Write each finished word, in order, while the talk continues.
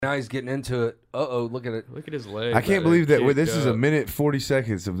Now he's getting into it. Uh-oh, look at it. Look at his leg. I can't believe that this is a minute 40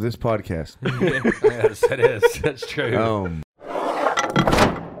 seconds of this podcast. Yes, it is. That's true. All of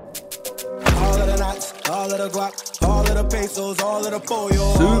the knots, all of the guac, all of the pesos, all of the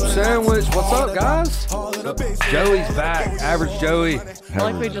pollo. Soup sandwich. What's up, guys? Joey's back. Average Joey. I feel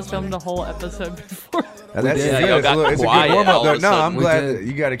like we just filmed a whole episode before. That's did. good. Y'all got It's a good quiet warm up all though. of a No, sudden. I'm We glad did. that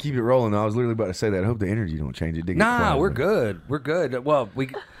you got to keep it rolling. I was literally about to say that. I hope the energy don't change. It did get Nah, quiet. we're good. We're good. Well,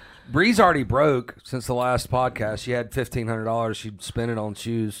 Bree's already broke since the last podcast. She had $1,500. She'd spent it on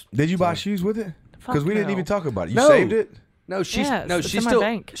shoes. Did you buy shoes with it? Because we didn't no. even talk about it. You No. saved it? No, she's Yes, no, it's she's in my still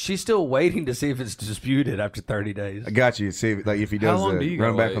bank. she's still waiting to see if it's disputed after 30 days. I got you. See, like if he How does long do you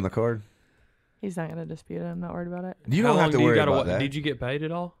run gotta back wait? on the card. He's not gonna dispute it. I'm not worried about it. You How don't long have to do you worry gotta about wa- that. Did you get paid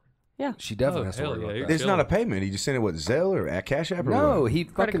at all? She definitely Oh, has to hell worry yeah, about you're that. It's not a payment. He just sent it with Zelle or at Cash App or No, what? he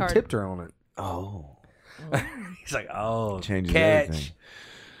Credit fucking card. tipped her on it. Oh, He's like, oh, changes catch. everything.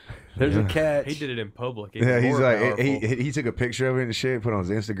 There's a catch. He did it in public. Yeah, Even he's more like powerful. he took a picture of it and shit, put it on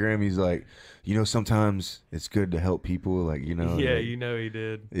his Instagram. He's like, sometimes it's good to help people, like Yeah, like, you know he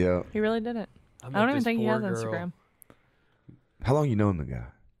did. yeah. He really didn't. I I met don't even this think he has poor girl. Instagram. How long you known the guy?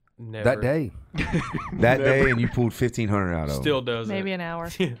 Never. That day. That day, and you pulled 1,500 out of him. Still does Maybe it. an hour.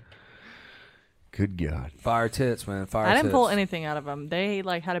 Good God. Fire tits, man. Fire I tits. didn't pull anything out of him. They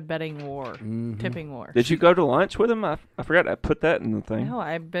had a betting war, Mm-hmm. tipping war. Did you go to lunch with him? I forgot to put that in the thing. No,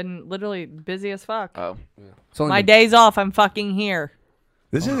 I've been literally busy as fuck. Oh, It's only My been- days off, I'm fucking here.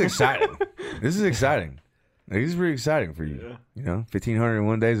 This is exciting. This is exciting. Like, this is pretty exciting for you. 1,500 in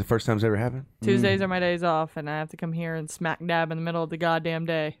one day is the first time it's ever happened. Tuesdays are my days off, and I have to come here and smack dab in the middle of the goddamn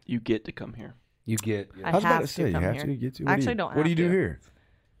day. you get to come here. You get. I I was about have to say, you come have here. to get to. I actually don't What do you have do to. here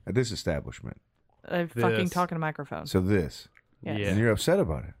at this establishment? I fucking This. talk in a microphone. So this, Yes. Yeah. and you're upset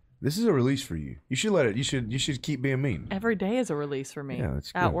about it. This is a release for you. You should let it. You should keep being mean. Every day is a release for me. Yeah,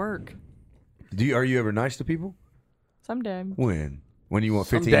 that's At good. work. Are you ever nice to people? Someday. When you want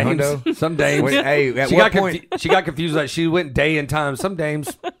Some 1,500? dames. Some dames. Wait, hey, at she what got point? she got confused. Like she went day and time. Some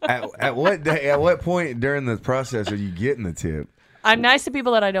dames. At what day? At what point during the process are you getting the tip? I'm nice to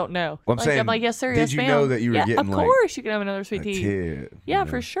people that I don't know. Well, I'm saying, I'm like, yes, sir, did yes, you ma'am. know that you were yeah, getting, of like, course you can have another sweet A tea. tip. Yeah,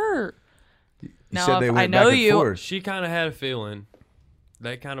 for sure. You Now, said if they I went know back and you- forth. She kind of had a feeling.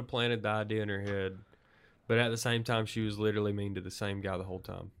 They kind of planted the idea in her head. But at the same time, she was literally mean to the same guy the whole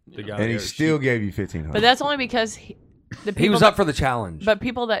time. The guy And he that- still gave you 1,500. But that's only because the people He was that- up for the challenge. But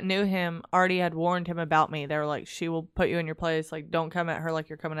people that knew him already had warned him about me. They were like, she will put you in your place. Like, don't come at her like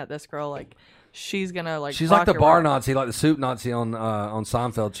you're coming at this girl. Like, she's going to, like, She's rock like the your bar world. Nazi, like the soup Nazi on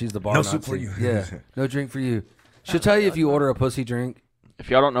Seinfeld. She's the bar No Nazi. soup for you. Yeah, no drink for you. She'll tell you if you order a pussy drink. If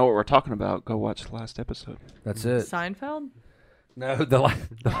y'all don't know what we're talking about, go watch the last episode. That's it. Seinfeld? No, the last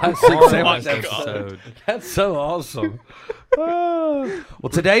soup Oh sandwich my episode. God. That's so awesome. Well,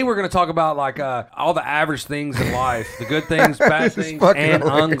 today we're going to talk about like all the average things in life, the good things, bad This is things, fucking and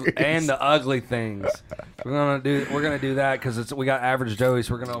hilarious. and the ugly things. We're gonna do that because we got average Joey,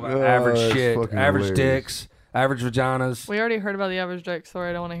 so we're gonna know about Oh, average that's shit, fucking average hilarious. dicks, average vaginas. We already heard about the average dick story.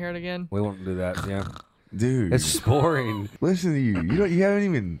 I don't want to hear it again. We won't do that. Yeah, Dude, it's boring. listen to you. You haven't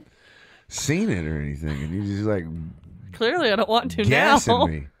even seen it or anything, and you just like Clearly, I don't want to gassing now.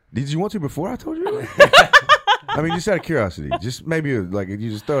 me. Did you want to before I told you? I mean, just out of curiosity, just maybe like you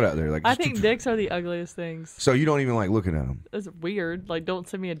just throw it out there, like. I just- think dicks are the ugliest things. So you don't even like looking at them. It's weird. Like, don't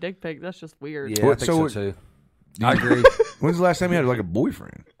send me a dick pic. That's just weird. Yeah, I What- think so so what- too. I agree. When's the last time you had like a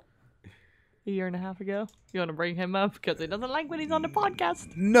boyfriend? A year and a half ago. You want to bring him up because he doesn't like when he's on the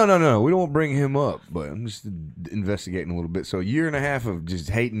podcast. No. We don't bring him up, but I'm just investigating a little bit. So a year and a half of just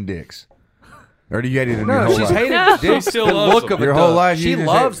hating dicks. Or do you hate it in your No, whole she's life? hated No. the dick. She still the loves look them. of a Your whole dick. life, She you just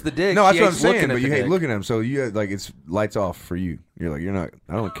loves hate- the dick. No, that's She what I'm hates looking saying. at But the you hate dick. looking at them, so you like it's lights off for you. You're like, you're not.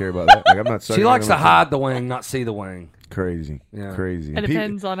 I don't care about that. Like I'm not. She sucking likes on to them. hide the wing, not see the wing. Crazy. Yeah. Crazy. It And, peop-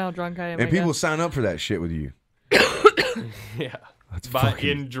 depends on how drunk I am. and I people guess. sign up for that shit with you. Yeah. That's By fucking.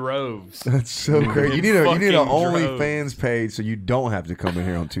 in droves. That's so crazy. You need an Fucking OnlyFans page so you don't have to come in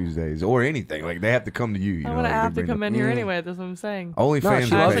here on Tuesdays or anything. Like they have to come to you. You I'm know, going to like, have they to bring come the- in here anyway. That's what I'm saying. OnlyFans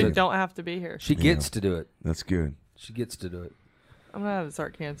she I loves actually it. don't have to be here. She gets to do it. That's good. She gets to do it. I'm going to have to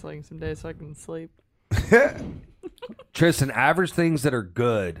start canceling some days so I can sleep. Tristan, average things that are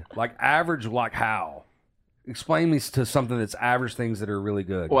good. Like average, like how? Explain me to something that's average things that are really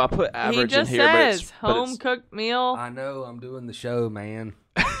good. Well, I put He average just in here, but says it's, but home it's cooked meal. I know I'm doing the show, man.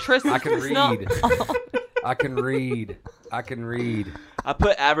 Tristan I can is not- read. I can read. I can read. I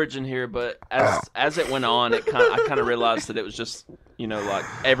put average in here, but as it went on, I kind of realized that it was just like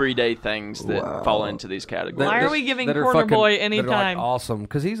everyday things that fall into these categories. Why are we giving That are Corner fucking- Boy that are, any like, time? awesome,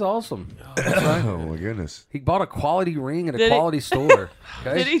 because he's awesome. Oh my goodness. He bought a quality ring at a Did he- quality store.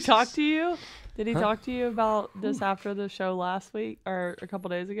 Okay? Did he talk to you? Did he talk to you about this after the show last week or a couple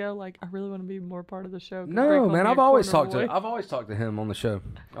days ago? Like, I really want to be more part of the show. Can Greg No, call man. me a I've always Corner talked to. Boy? I've always talked to him on the show.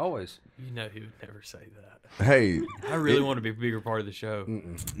 Always. You know he would never say that. Hey, I really want to be a bigger part of the show.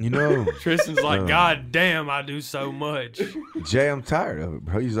 you know, Tristan's like, God damn, I do so much. Jay, I'm tired of it,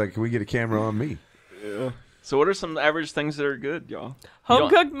 bro. He's like, can we get a camera on me? Yeah. So what are some average things that are good, y'all? Home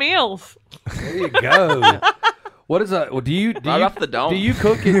cooked meals. There you go. What is that? Well, do you Right off the dome. Do you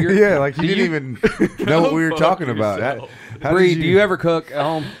cook at your? Yeah, like you do didn't even know what we were fuck talking about. yourself. How Bree, did do you ever cook at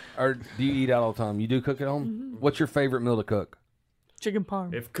home, or do you eat out all the time? You do cook at home. Mm-hmm. What's your favorite meal to cook? Chicken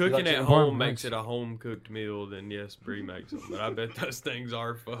parm. If cooking like at chicken home parm? makes Nice. it a home cooked meal, then yes, Brie makes them. But I bet those things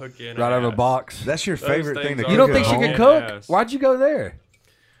are fucking Right out of a ass. box. That's your Those favorite thing things to are cook You don't at think she home? can Yeah. cook? Yes. Why'd you go there?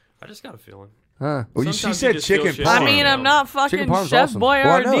 I just got a feeling. Huh? Well, she Sometimes said you just feel chicken shit. parm. I mean, I'm not fucking Chicken parm's Chef awesome. Boyardee.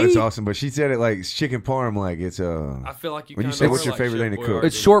 Well, I know it's awesome, but she said it like it's chicken parm, like it's I feel like you. When you kinda say are what's your like favorite Chef thing to cook? Boyardee.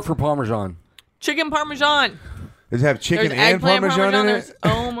 It's short for Parmesan. Chicken parmesan. Does it have chicken There's and eggplant parmesan in There's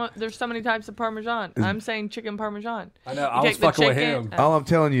it? there's so many types of parmesan. I'm saying chicken parmesan. I know. You I was take the fucking with chicken- him. All I'm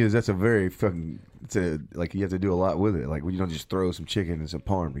telling you is that's a very fucking. It's a like you have to do a lot with it. Like you don't just throw some chicken and some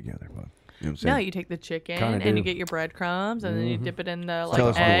parm together. But, you know what I'm saying? No, you take the chicken Kinda and you do. get your breadcrumbs and then you dip it in the Tell like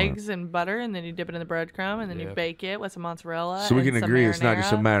us more. eggs and butter and then you dip it in the breadcrumb and then you Yep. bake it with some mozzarella. so we and can some agree it's not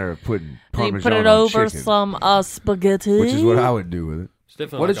just a marinara. matter of putting Then you parmesan put it on over chicken, some spaghetti. which is what I would do with it. It's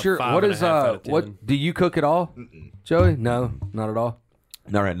definitely What like is a your? 5.5 What is out of 10. What do you cook at all, Joey? No, not at all.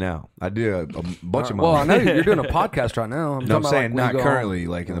 Not right now. I did a bunch of my. Well, I know you're doing a podcast right now. No, I'm talking about, saying like, when not you go currently.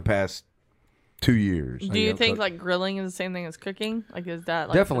 home. Like in the past 2 years. Do you don't think cook. like grilling is the same thing as cooking? Like is that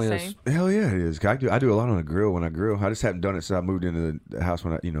like Definitely the is. same? Hell yeah, it is. I do a lot on the grill when I grill. I just haven't done it since I moved into the house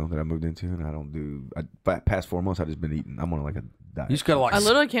when that I moved into, and I don't do. Past 4 months, I just been eating. I'm on like a diet. You just gotta like. I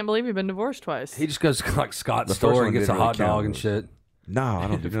literally can't believe you've been divorced twice. He just goes to like Scott's The first store one and gets a didn't really hot dog count. and shit. No, I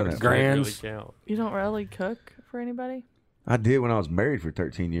don't do none of that. Grand. Doesn't Grands. really count. You don't really cook for anybody? I did when I was married for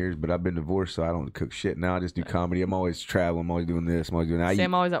 13 years, but I've been divorced, so I don't cook shit now. I just do comedy. I'm always traveling. I'm always doing this. I'm always doing that. I See, eat,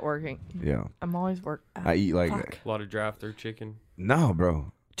 I'm always at working. yeah, I'm always work. I eat like Fuck. A lot of drive-through chicken. no,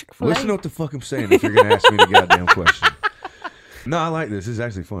 bro. Chick-fil-A. Listen to what the fuck I'm saying if you're gonna ask me the goddamn question. No, I like this. This is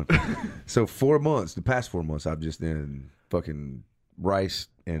actually fun. So 4 months, the past 4 months, I've just done fucking rice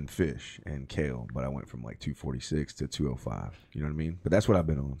and fish and kale, but I went from like 246 to 205. You know what I mean? But that's what I've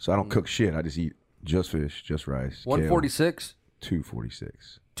been on. So I don't cook shit. I just eat just fish, just rice. 146,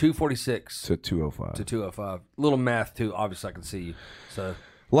 246 246 to 205. to 205. Little math too. Obviously, I can see you. So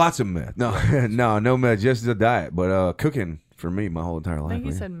Lots of meth. No, no meth. Just the diet. But cooking for me my whole entire I life. think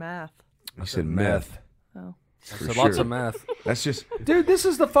you man. said math. You said meth. Oh. For so sure. lots of math. That's just. Dude, this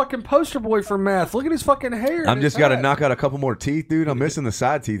is the fucking poster boy for math. Look at his fucking hair. I'm and just his got to hat. knock out a couple more teeth, dude. I'm missing the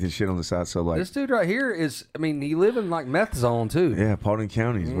side teeth and shit on the side. So like, This dude right here is. I mean, he live in like meth zone too. yeah, Paulding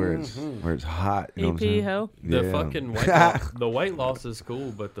County is where it's hot. You know what I'm EP saying? ho. The Yeah. fucking weight loss, the weight loss is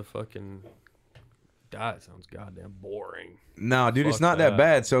cool, but the fucking diet sounds goddamn boring. No, dude, it's Fuck not that that.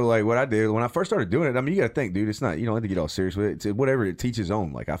 bad. So like, what I did when I first started doing it, I mean, you got to think, dude. It's not. You don't have to get all serious with it. It's whatever it teaches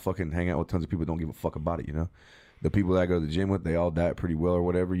own. Like I fucking hang out with tons of people who don't give a fuck about it. You know, the people that I go to the gym with, they all diet pretty well or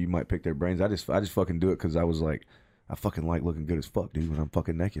whatever. You might pick their brains. I just fucking do it because I was like, I fucking like looking good as fuck, dude. When I'm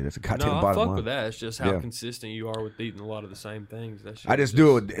fucking naked, that's a goddamn No, I bottom fuck line. with that. It's just how Yeah. consistent you are with eating a lot of the same things. That shit I is just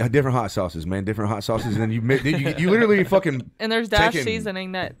do it with different hot sauces, man. Different hot sauces, and then you literally fucking And there's dash taking-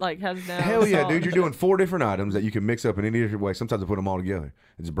 seasoning that like has no hell yeah, salt dude. and You're shit. doing 4 different items that you can mix up in any different way. Sometimes I put them all together.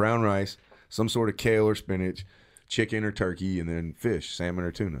 It's brown rice, some sort of kale or spinach, chicken or turkey, and then fish, salmon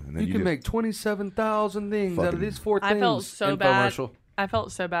or tuna. And then You can make 27,000 things out of Fucking- these 4 things. I felt so bad. Infomercial. I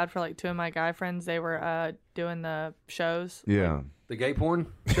felt so bad for like 2 of my guy friends. They were doing the shows. yeah The gay porn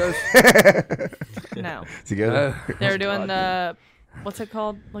shows. No, together. they were doing the what's it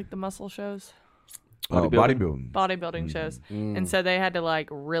called? Like the muscle shows, Bodybuilding. bodybuilding shows. And so they had to like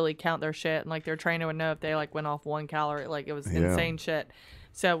really count their shit, and like their trainer would know if they like went off 1 calorie. Like it was Yeah. insane shit.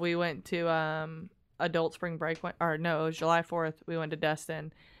 So we went to adult spring break, or no, it was July 4th. We went to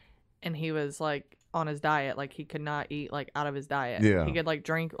Destin, and he was like on his diet. Like he could not eat like out of his diet. Yeah. He could like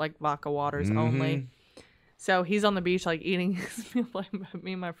drink like vodka waters Mhm. only. So he's on the beach like eating his meal. Like,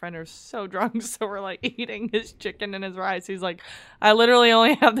 me and my friend are so drunk, so we're like eating his chicken and his rice. He's like, I literally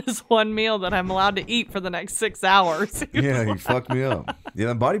only have this one meal that I'm allowed to eat for the next 6 hours. Yeah, he fucked me up. Yeah,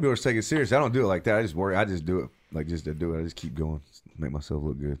 the bodybuilders take it serious. I don't do it like that. I just worry. I just do it like just to do it. I just keep going, make myself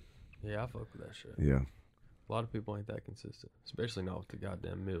look good. Yeah, I fuck with that shit. Yeah. A lot of people ain't that consistent, especially not with the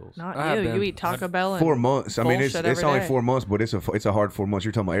goddamn meals. Not I have you. been. You eat Taco Bell and 4 months. I mean, it's bullshit only every day. 4 months, but it's a hard 4 months.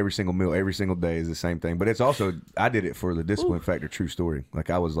 You're talking about every single meal, every single day is the same thing. But it's also I did it for the discipline factor. True story. Like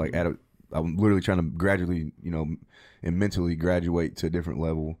I was like I'm literally trying to gradually, and mentally graduate to a different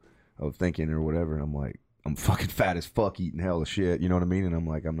level of thinking or whatever. And I'm like, I'm fucking fat as fuck, eating hell of shit. You know what I mean? And I'm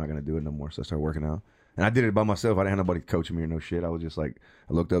like, I'm not gonna do it no more. So I started working out. And I did it by myself. I didn't have nobody coaching me or no shit. I was just like,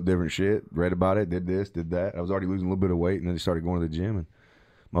 I looked up different shit, read about it, did this, did that. I was already losing a little bit of weight, and then I started going to the gym. And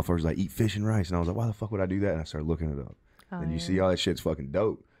motherfuckers was like, eat fish and rice. And I was like, why the fuck would I do that? And I started looking it up. And you see all that shit's fucking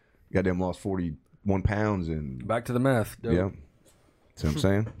dope. Goddamn lost 41 pounds. And Back to the meth. Dope. yeah. See what I'm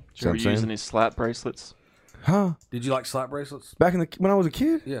saying? See You what were I'm saying? using these slap bracelets. Huh? Did you like slap bracelets? Back when I was a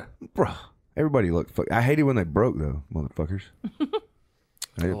kid? Yeah. Bro, everybody looked I hated when they broke, though, motherfuckers.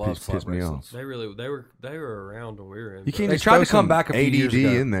 I It love slap pissed me off. bracelets. They were around when we were in. You can't They just tried throw to come some back a few ADD years ago.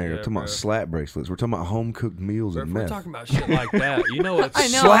 in there. Yeah, We're talking about bro. slap bracelets. We're talking about home cooked meals Bro, and if we're meth. talking about shit like that, you know what's I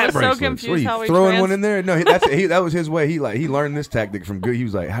know. Slap I was so bracelets. confused What are you how we throwing one in there? No, that was his way. He learned this tactic from good. He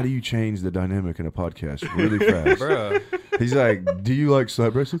was like, "How do you change the dynamic in a podcast really fast?" bro. He's like, "Do you like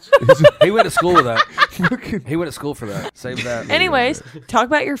slap bracelets?" He went to school with that. Fucking- He went to school for that. Save that. Anyways, talk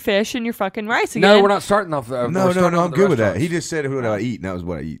about your fish and your fucking rice again. No, we're not starting off there. no, I'm I'm good with that. He just said what I eat, and that was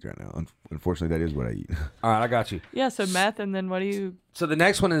what I eat right now. Unfortunately, that is what I eat. All right, I got you. Yeah, so meth, and then what do you? So the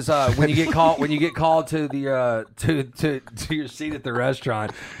next one is when you get called to the to your seat at the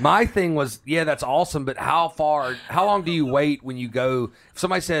restaurant. My thing was, yeah, that's awesome, but how long do you wait when you go? If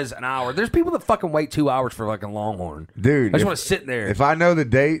somebody says an hour, there's people that fucking wait 2 hours for fucking Longhorn. Dude, I just want to sit there. If I know the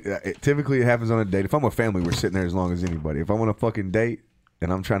date, typically it happens on a date. If I'm a family, we're sitting there as long as anybody. If I'm on a fucking date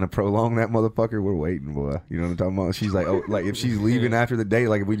and I'm trying to prolong that motherfucker, we're waiting, boy. You know what I'm talking about? She's like, oh, like if she's leaving after the date,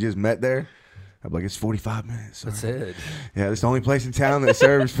 like if we just met there, I'm like, it's 45 minutes. Sorry. That's it. Yeah, it's the only place in town that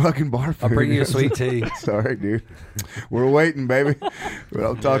serves fucking bar food. I'll bring you a sweet tea. Sorry, dude. We're waiting, baby. But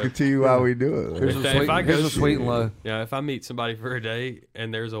I'm talking to you while we do it. Here's a If sweet, I here's go a sweet and low. Yeah, if I meet somebody for a date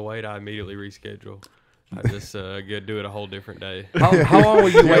and there's a wait, I immediately reschedule. I just go do it a whole different day. How long will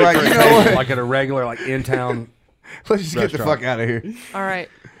you wait like, for a you know table, what? like at a regular, like in town? Let's just get the Restaurant. fuck out of here. All right.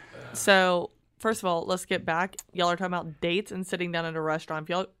 So first of all, let's get back. Y'all are talking about dates and sitting down at a restaurant.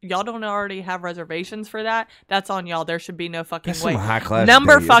 If y'all don't already have reservations for that, that's on y'all. There should be no fucking That's wait. some high class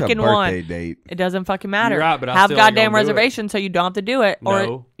Number date. That's a fucking birthday one. date. It doesn't fucking matter. You're right, but I have still ain't goddamn gonna do it. reservations so you don't have to do it. Or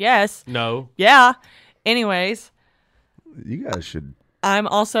No. yes, No. yeah. Anyways, You guys should. I'm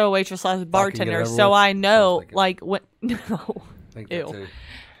also a waitress slash bartender, over so with. I know thinking. like when. No. I think that Ew. too.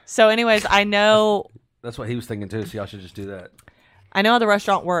 So, anyways, I know. That's what he was thinking too. So y'all should just do that. I know how the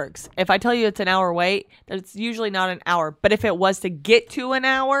restaurant works. If I tell you it's an hour wait, it's usually not an hour. But if it was to get to an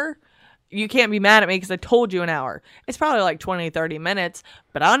hour, you can't be mad at me because I told you an hour. It's probably like 20, 30 minutes.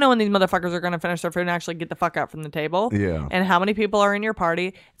 But I don't know when these motherfuckers are going to finish their food and actually get the fuck out from the table. Yeah. And how many people are in your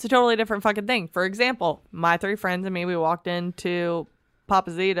party. It's a totally different fucking thing. For example, my 3 friends and me, we walked into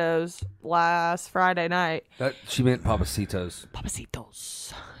Papazito's last Friday night. That she meant Papacitos.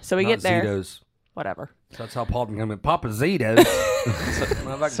 Papacitos. So we not get there. Zitos. Whatever. So that's how Paul can come in. Papazitos.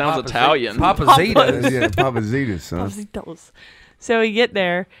 Sounds Italian. Papazitos. Yeah, Papazitos, son. Papacitos. So we get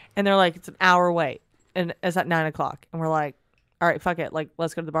there, and they're like, it's an hour wait. And it's at 9 o'clock. And we're like, all right, fuck it. Like,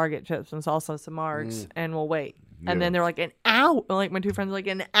 let's go to the bar, get chips and salsa, some marks, and we'll wait. And then they're like, an hour. Like, my 2 friends are like,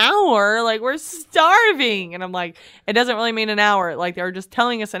 an hour? Like, we're starving. And I'm like, it doesn't really mean an hour. Like, they're just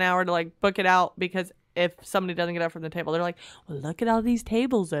telling us an hour to, like, book it out because if somebody doesn't get up from the table, they're like, well, look at all these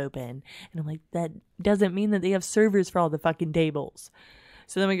tables open. And I'm like, that doesn't mean that they have servers for all the fucking tables.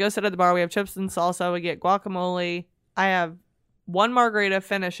 So then we go sit at the bar. We have chips and salsa. We get guacamole. I have 1 margarita,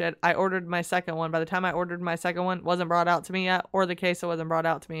 finish it. I ordered my second one. By the time I ordered my second one, it wasn't brought out to me yet, or the queso wasn't brought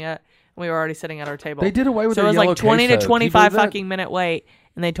out to me yet. And we were already sitting at our table. They did away with so their it was like yellow 20 queso. to Can you 25 believe that? fucking minute wait,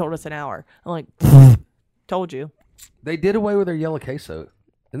 and they told us an hour. I'm like, told you. They did away with their yellow queso.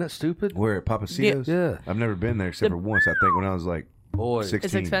 Isn't that stupid? Where at Papacitos? Yeah. I've never been there except for once. I think when I was like Boy. 16.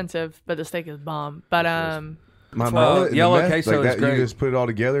 It's expensive, but the steak is bomb. But My Well, mullet and the yellow meth, queso like is that, great. You just put it all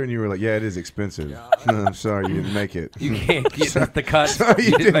together and you were like, yeah, it is expensive. I'm sorry you didn't make it. You can't get the cut. Sorry,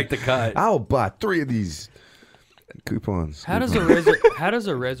 You didn't make the cut. I'll buy 3 of these coupons. How does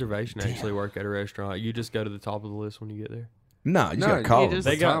a reservation actually work at a restaurant? You just go to the top of the list when you get there. No, you No, gotta call you them. just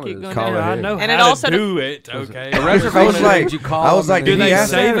They got- keep going call down. it I ahead. know And how it also to do it. Okay. A I reservation was like, is you call I was them like, and did then he they ask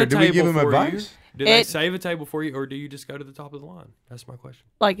save that a or did we give table him for you? advice? Do they It- save a table for you, or do you just go to the top of the line? That's my question.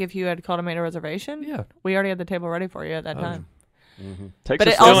 like if you had called and made a reservation, Yeah. we already had the table ready for you at that time. Takes But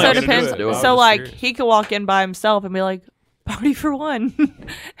a it feeling also to do depends. it. So I'm like serious. he could walk in by himself and be like, party for 1.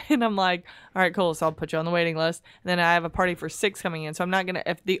 And I'm like, all right, cool. So I'll put you on the waiting list. And then I have a party for 6 coming in. So I'm not going to,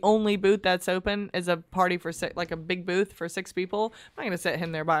 if the only booth that's open is a party for 6, like a big booth for 6 people, I'm not going to sit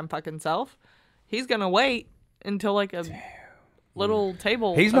him there by him fucking self. He's going to wait until like a little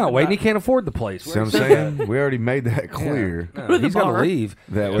table. He's not opens waiting. up. He can't afford the place. See what I'm saying? We already made that clear. No, he's got to bar. leave.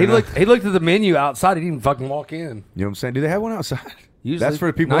 That He we're not- looked. He looked at the menu outside. He didn't even fucking walk in. You know what I'm saying? Do they have one outside? Usually, That's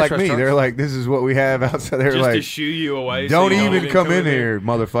for people nice like me. restaurants. They're like, this is what we have outside. They're Just to like, shoo you away. so don't you even come in here,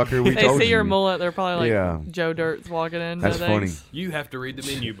 motherfucker. We They told see you. your mullet. They're probably like Yeah. Joe Dirt's walking in. That's funny. You have to read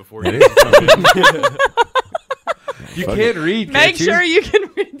the menu before It you. is. You can't read. Make can't you? sure you can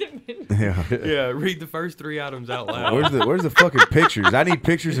read the menu. Yeah. Yeah, read the first 3 items out loud. Where's the fucking pictures? I need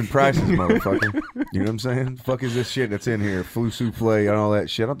pictures and prices, motherfucker. You know what I'm saying? Fuck is this shit that's in here? Flu souffle and all that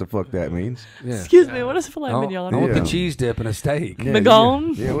shit. I don't know what the fuck that means. Yeah. Excuse me. What is filet I want, mignon? I want the Yeah. cheese dip and a steak. Yeah,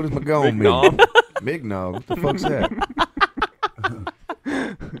 Magone? Yeah, what does magone mean? Mignon? Mignon. What the fuck's that?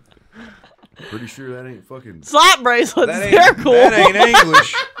 Pretty sure that ain't fucking. Slap bracelets. That They're ain't, cool. that ain't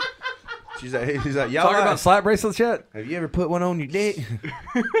English. She's like, y'all Talking about slap bracelets yet? have you ever put one on your dick?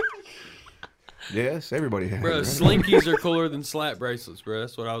 Yes, everybody has. Bro, right? slinkies are cooler than slap bracelets, bro.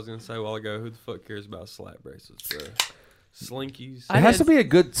 That's what I was gonna say a while ago. Who the fuck cares about slap bracelets, bro? Slinkies. It has to be a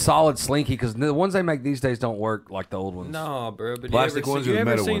good, solid slinky because the ones they make these days don't work like the old ones. Nah, bro. But Plastic ones or you the ever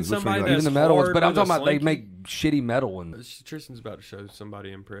metal seen ones? Which one somebody you like? that's even the metal ones. hard But I'm with a talking about they slinky? make shitty metal ones. Tristan's about to show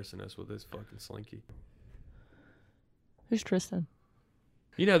somebody impressing us with his fucking slinky. Who's Tristan?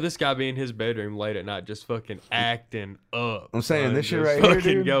 You know, this guy be in his bedroom late at night just fucking acting up. I'm saying son, this shit just right here,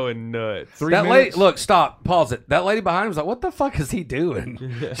 fucking dude. going nuts. 3 That minutes? lady, look, stop, pause it. That lady behind him was like, "What the fuck is he doing?"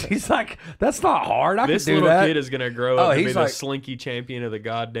 She's like, "That's not hard. I This can do little that." kid is gonna grow Oh, up to be he's the like- slinky champion of the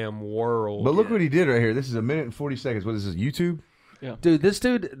goddamn world. But look what he did right here. This is 1 minute and 40 seconds. What is this? YouTube? Dude, this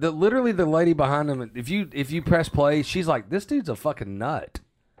dude, literally the lady behind him. If you press play, she's like, "This dude's a fucking nut."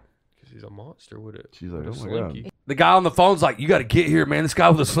 Because he's a monster with it. She's like, With a "Oh my God." slinky. The guy on the phone's like, "You got to get here, man. This guy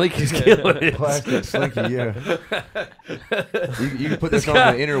with the slinky's killing it." Plastic slinky, yeah. You can put this on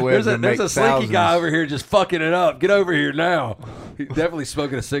guy- the interwebs and make there's a slinky thousands. guy over here just fucking it up. Get over here now. He's definitely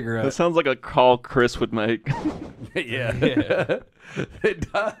smoking a That cigarette. sounds like a call Chris would make. Yeah.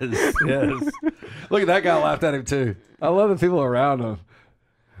 It does. Yes. Look at that guy laughed at him too. I love the people around him.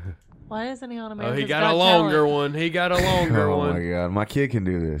 Why isn't he on Oh, America's he got Got a longer Talent? one. He got a longer Oh one. my God, my kid can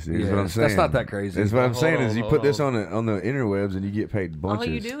do this. Dude, is Yeah, what I'm saying. that's not that crazy. That's what I'm Hold saying on, is you hold put this on. on the interwebs and you get paid bunches.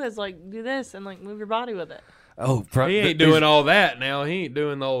 All you do is like do this and like move your body with it. Oh, He ain't doing all that now. He ain't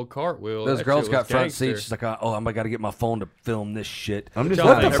doing the old cartwheel. Those That girls shit got was front gangster. seats. She's like, "Oh, I got to get my phone to film this shit." I'm just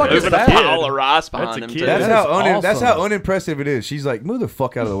What like, the fuck is Moving that? a pile of rice That's behind a him, kid. too. That's That how is that's how awesome. unimpressive it is. She's like, "Move the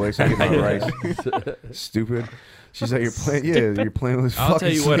fuck out of the way so I get my rice." Stupid. She's like, "You're playing, yeah, you're playing with this I'll fucking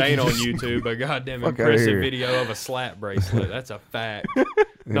tell you what slinky." ain't on YouTube, a goddamn Fuck outta impressive here. video of a slap bracelet. That's a fact.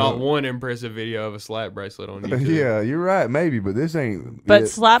 Not one impressive video of a slap bracelet on YouTube. Yeah, you're right, maybe, but this ain't. But it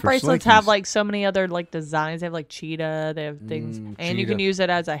slap for bracelets have slinkies. like so many other like designs. They have like cheetah. They have things, and you can cheetah. use it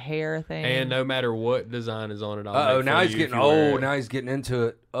as a hair thing. And no matter what design is on it, I'll Uh oh, make now fun he's of you if getting you wear old. it. Now he's getting into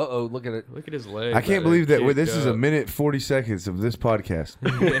it. Look at it. Look at his legs. I can't like believe that they're this is a kicked up. minute 40 seconds of this podcast.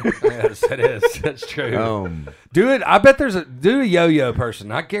 Yes, it is. That's true. Do it. I bet there's a yo-yo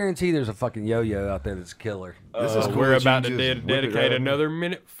person. I guarantee there's a fucking yo-yo out there that's killer. this is cool We're that you about to just whip it dedicate right- another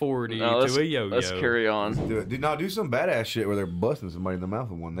minute 40 No, to a yo-yo. let's carry on. Do it. Do some badass shit where they're busting somebody in the mouth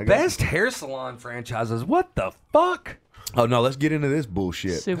with one. They got Best hair salon franchises. What the fuck? Oh no, let's get into this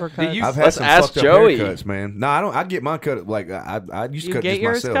bullshit. super cut. you- I've had Let's some ask fucked up Joey. haircuts, man. No, I don't. I get mine cut like I used to You cut get just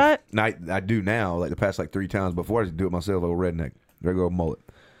yours myself. cut? No, I do now. Like the past 3 times before, I used to do it myself. Little redneck, regular old mullet.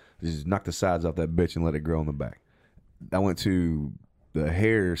 Just knock the sides off that bitch and let it grow in the back. I went to the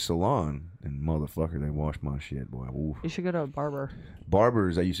hair salon and motherfucker, they washed my shit, boy. Oof. You should go to a barber.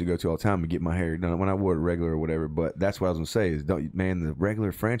 Barbers I used to go to all the time to get my hair done when I wore it regular or whatever. But that's what I was gonna say is, don't man, the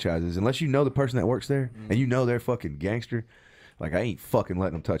regular franchises, unless you know the person that works there and you know they're fucking gangster. Like, I ain't fucking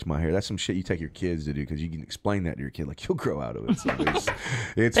letting them touch my hair. That's some shit you take your kids to do because you can explain that to your kid. Like, you'll grow out of it. So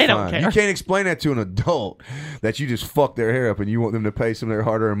it's They fine. don't care. You can't explain that to an adult that you just fuck their hair up and you want them to pay some of their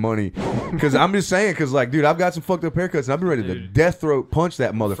hard-earned money. Because I'm just saying, because, like, dude, I've got some fucked up haircuts and I've been ready to death throat punch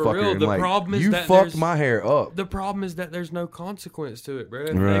that motherfucker. real, and, the like, problem is you that fucked there's- my hair up. The problem is that there's no consequence to it, bro. If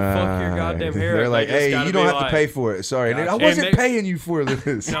they fuck your goddamn hair They're up, like, they just hey, gotta you don't be have to like, pay for it. Sorry. And I Gotcha. wasn't And they- paying you for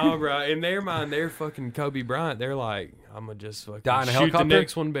this. No, bro. In their mind, they're fucking Kobe Bryant. They're like, I'm gonna just fucking Die in a shoot helicopter? the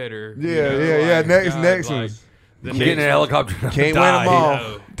next one better. Yeah, You know, yeah. like, Next God, one. like, the You get in next a helicopter. Can't win die. them all.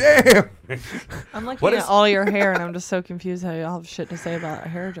 No. Damn. I'm looking What at is- all your hair, and I'm just so confused how y'all have shit to say about a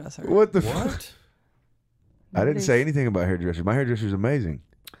hairdresser. What the What? fuck? I didn't say anything about hairdressers. My hairdresser's amazing.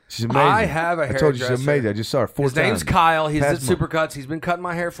 She's amazing. I have a I told you she's hairdresser. amazing. I just saw her 4 His times. name's Kyle. He's at Past month. Supercuts. He's been cutting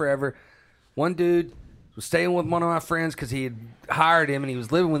my hair forever. One dude was staying with one of my friends because he had hired him and he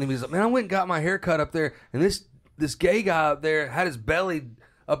was living with him. He was like, man, I went and got my hair cut up there, and this gay guy up there had his belly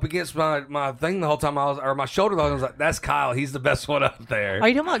up against my thing the whole time or my shoulder the whole time. I was like, that's Kyle. He's the best one up there. Are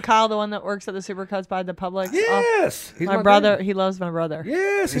you talking about Kyle, the one that works at the Supercuts by the Publix? Yes. He's My brother, dude. he loves my brother.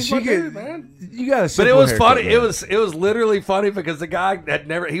 Yes, he's She my get- dude, man. You got a But it simple was haircut, funny. man. It was literally funny because the guy had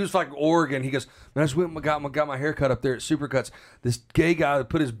never. He was like Oregon. He goes, man, I just went and got my hair cut up there at Supercuts. This gay guy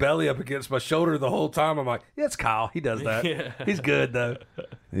put his belly up against my shoulder the whole time. I'm like, yeah, it's Kyle. He does that. He's good though.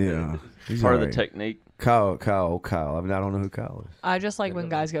 Yeah. He's Part of alright. the technique. Kyle. I mean, I don't know who Kyle is. I just like when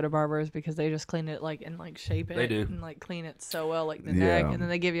guys go to barbers because they just clean it like and like shape it. They do. And like clean it so well, like the Yeah. neck, and then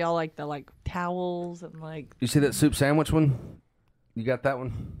they give you all like the like towels and like. You see that soup sandwich one? You got that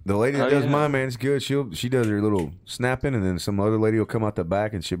one? The lady that Oh, does yeah. mine, man, it's good. She does her little snapping, and then some other lady will come out the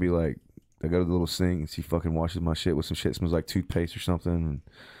back, and she'll be like, I go to the little sink, and she fucking washes my shit with some shit that smells like toothpaste or something, and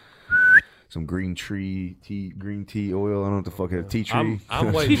some green tea oil. I don't know what the fuck it is. Tea tree.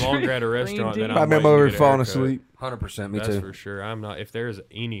 I'm waiting longer at a restaurant tea. than I I'm remember waiting over to get a falling haircut. asleep. 100%. Me That's too. for sure. I'm not. If there's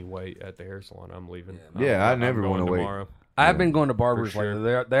any wait at the hair salon, I'm leaving. Yeah, I I'm never going wanna wait. tomorrow. I have been going to barbers For sure.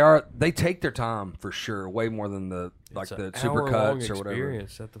 lately. They take their time for sure, way more than the It's the an Supercuts hour-long or whatever.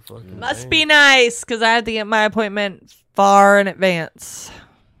 experience at the fucking Must thing. be nice because I have to get my appointment far in advance.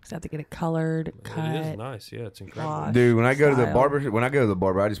 'Cause I have to get it colored, cut. It is nice. Yeah, it's incredible. wash, Dude, when I go to the style. barber,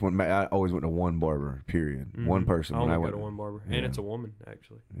 I just went. I always went to one barber. Period. One person. I When only I go went. to one barber, Yeah. and it's a woman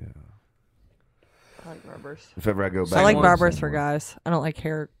actually. I like barbers. If ever I go back, I like once, barbers I'm for like- guys. I don't like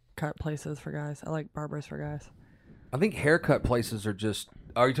haircut places for guys. I like barbers for guys. I think haircut places are just.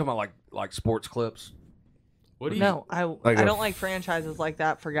 Are you talking about like sports clips? What do you? No, I Like I a don't like franchises like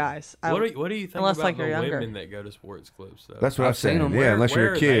that for guys. What do you think Unless, about like, the you're younger. women that go to sports clips though? That's what I've I'm saying. seen 'em. Yeah, unless Where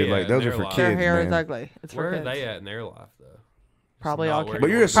you're a are kid, they like at those in are their for life? kids, Their hair man. is ugly. It's for Where are kids. they at in their life though? Probably Not all where Karens. But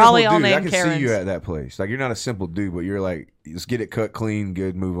you're a simple Probably all dude. I named can see you Karens. at that place. Like you're not a simple dude, but you're like, let's get it cut clean,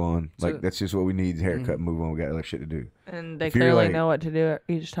 good, move on. Like it. that's just what we need. Haircut, move on. We got other shit to do. And they If you're clearly like- know what to do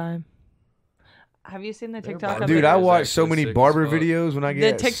each time. Have you seen the Their TikTok? body of Dude, the, I is watch so actually many sick as barber fuck. videos when I the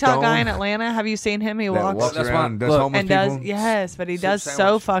get TikTok guy in stoned Atlanta. Have you seen him? He that walks walks That's around, my- does look, homeless and does people. yes, but he Soup does so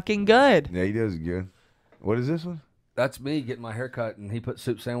sandwich. fucking good. Yeah, he does good. What is this one? That's me getting my hair cut, and he put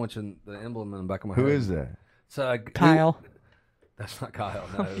soup sandwich in the emblem in the back of my Who head. is that? It's uh, Kyle. That's not Kyle.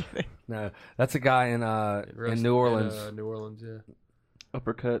 No, no, that's a guy in Rest- New Orleans. New Orleans, yeah.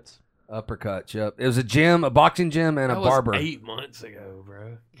 Uppercuts. Uppercut. Yep. It was a gym, a boxing gym, and That a was barber. 8 months ago,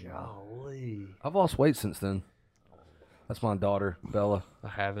 bro. Golly. I've lost weight since then. That's my daughter, Bella. I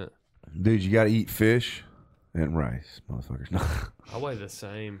haven't. Dude, you got to eat fish and rice, motherfuckers. No, I weigh the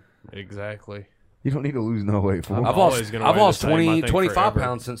same. Exactly. you don't need to lose no weight for. I'm I've always lost. gonna I've weigh the lost same, 20, I think, 25 forever.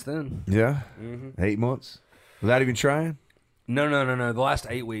 pounds since then. Yeah, 8 months without even trying. No. The last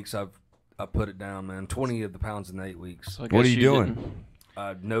 8 weeks, I've put it down, man. 20 of the pounds in 8 weeks. So I What guess are you doing?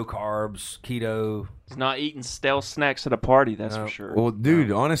 didn't- No carbs, keto. He's not eating stale snacks at a party, that's No. for sure. Well,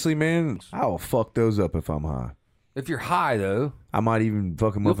 dude, honestly, man, I will fuck those up if I'm high. If you're high, though, I might even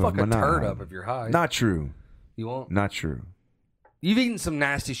fuck them you'll up if fuck a I'm not turd high. up if you're high. Not true. You won't. Not true. You've eaten some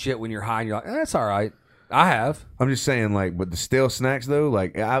nasty shit when you're high, and you're like, that's all right. I have. I'm just saying, like, but the stale snacks though,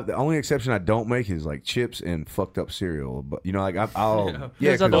 like, the only exception I don't make is like chips and fucked up cereal. But you know, like, I'll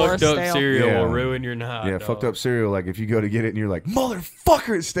yeah, Those are the 'cause- worst. Fucked up stale. cereal Yeah. will ruin your night. yeah, dog. fucked up cereal. Like, if you go to get it and you're like,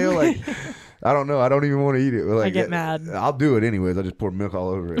 motherfucker, it's stale. Like, I don't know. I don't even want to eat it. But, like, get mad. I'll do it anyways. I'll just pour milk all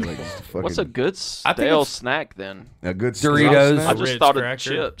over it. Like, just a fucking, What's a good I think stale it's- snack then? a good Doritos. snack? I just Ritz thought of cracker.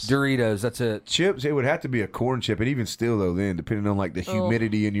 chips. Doritos. That's it. Chips, it would have to be a corn chip, and even still though, then depending on like the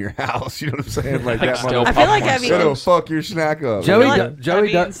humidity in your house, you know what I'm saying? Like that stale I feel like popcorn I've chips. it'll eaten. fuck your snack up. Joey, like do- I've Joey,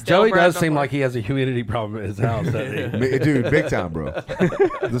 eaten does, stale Joey bread does seem before. like he has a humidity problem at his house. doesn't he? Dude, big time, bro.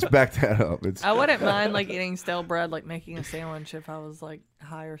 Let's back that up. It's I wouldn't mind like eating stale bread, like making a sandwich if I was like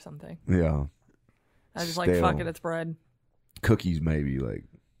high or something. yeah, I just like fuck Stale. it, it's bread. cookies maybe like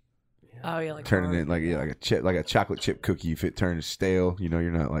Oh yeah, like turning hard. it like like a chip, like a chocolate chip cookie. If it turns stale, you know,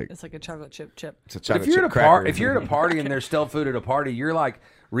 you're not like It's like a chocolate chip. it's a But chocolate if you're chip at a cracker. if you're at a party and there's stale food at a party, you're like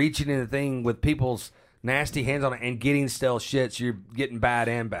reaching in the thing with people's nasty hands on it and getting stale shit. So you're getting bad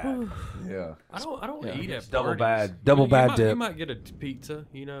and bad. yeah. I don't eat at double parties. bad- double You bad might, dip. You might get a pizza.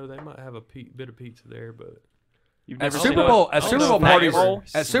 You know, they might have a bit of pizza there, but You've At never Super seen Bowl, a- at I Super don't Bowl know, parties, snack.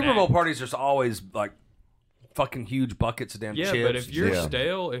 at Super Bowl Snack. parties, there's always like fucking huge buckets of damn yeah. chips. But if you're Yeah.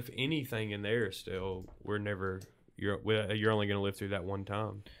 stale, if anything in there is stale, we're never. You're only gonna live through that one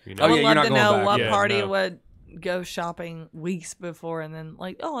time. You know. Oh, I would yeah, you're love not to going know back. what Yeah, party no. would go shopping weeks before and then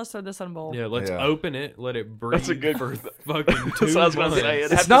like, oh, let's throw this on a bowl. Yeah, let's Yeah. open it, let it breathe That's a good- for fucking 2 That's what I was gonna months. say.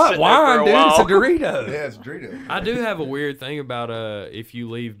 It'd have It's to not sit there for wine, a dude. It's a while. Dorito. Yeah, it's Dorito. I do have a weird thing about if you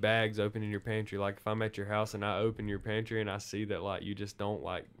leave bags open in your pantry. Like if I'm at your house and I open your pantry and I see that like you just don't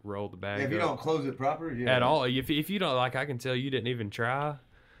like roll the bag If you up don't close it proper, yeah. at all. If you don't like, I can tell you didn't even try.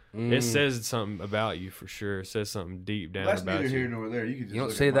 It says something about you for sure. It says something deep down That's about neither here you. nor there. You can just You don't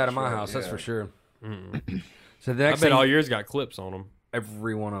look see at that in my truck, house, that's yeah. for sure. So the I next bet thing, all yours got clips on them.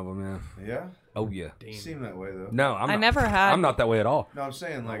 every one of them, yeah. Yeah, Oh yeah. you seem that way though. No, I never had. I'm not that way at all. No, I'm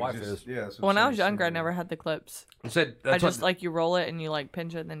saying like wife just, is. yeah. that's what When I'm I was saying. younger, I never had the clips. I said I that's just what, like you roll it and you like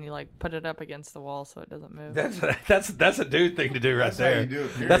pinch it and then you like put it up against the wall so it doesn't move. that's a dude thing to do right That's how there. you do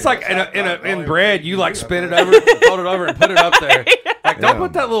it, period. That's like That's how- in all bread, you you like do, spin it I over, fold it over, and put it up there. Like don't Yeah.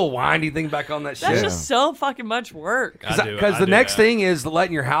 put that little windy thing back on that That's shit. just so fucking much work. I do- Because I the do next that. thing is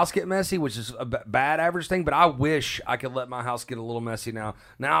letting your house get messy, which is a bad average thing. But I wish I could let my house get a little messy now.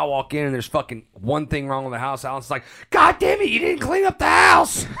 Now I walk in and there's fucking one thing wrong with the house. Alan's like, God damn it, you didn't clean up the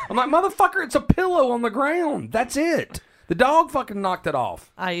house. I'm like, motherfucker, it's a pillow on the ground. That's it. The dog fucking knocked it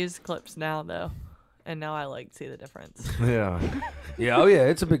off. I use clips now though, and now I like see the difference. Yeah. Yeah, oh yeah,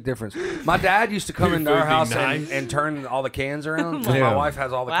 it's a big difference. My dad used to come Dude, into our food be house nice. and turn all the cans around. So Yeah. my wife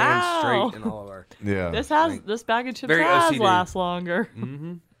has all the Wow. cans straight in all of our. Yeah. This bag of chips Very has OCD. last longer.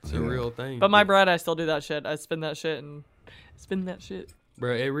 It's a real thing. But my bread, I still do that shit. I spin that shit and spin that shit.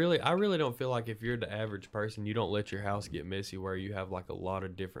 Bro, I really don't feel like if you're the average person, you don't let your house get messy where you have like a lot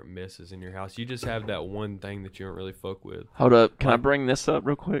of different messes in your house. You just have that one thing that you don't really fuck with. Hold up. Can I bring this up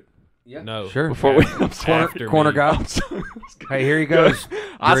real quick? Yeah, No. sure. Before we, Corner me. guy. Hey, here he goes.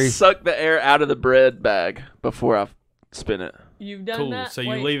 I Bree. suck the air out of the bread bag before I spin it. You've done Cool. that? So you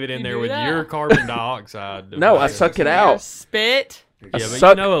Wait, leave it in you there do with that? your carbon dioxide. No, I device. suck it Your out. spit Yeah, I but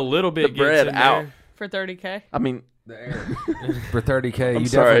suck you know a little bit the gets bread in out. there. for 30K. I mean, The air. For 30K. I'm You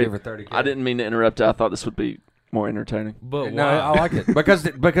sorry. definitely for 30K. I didn't mean to interrupt. I thought this would be more entertaining. But No, why? I like it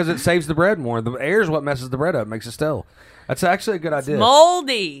because it saves the bread more. The air is what messes the bread up, makes it stale. That's actually a good idea.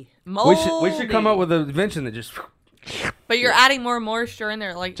 Moldy. We should come up with an invention that just. But you're adding more moisture in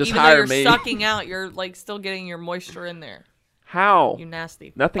there. Like Just even though hire you're me. sucking out, you're like still getting your moisture in there. How? You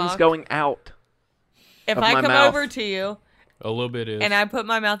nasty. Nothing's fuck. going out. If of I my come mouth. over to you a little bit is. and I put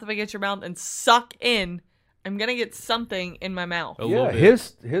my mouth up against your mouth and suck in, I'm gonna get something in my mouth. a little bit.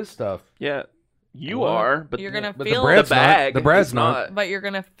 his stuff. Yeah, you What? are, but You're gonna But feel the the bread's bag. not. The bread's is not. but you're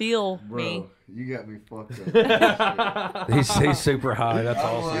gonna feel me. You got me fucked up. He's super high. That's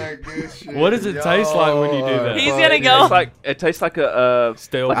awesome. like this shit. What does it taste like when you do that? He's gonna go. It tastes like a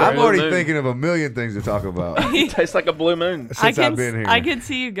Stale like bread. a I'm blue already moon. thinking of a million things to talk about It tastes like a blue moon. since I've been here. I can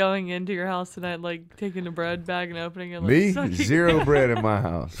see you going into your house tonight, like taking a bread bag and opening it. Like, Me, sucking zero bread in my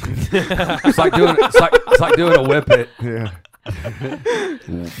house. It's like doing a whippet. Yeah.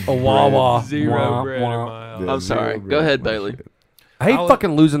 A Wawa. Zero Wah, bread wah. in my house. Yeah, I'm sorry. zero Go bread ahead, in my Bailey. shit. I hate I would-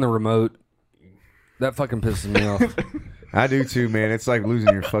 fucking losing the remote. That fucking pisses me off. I do too, man. It's like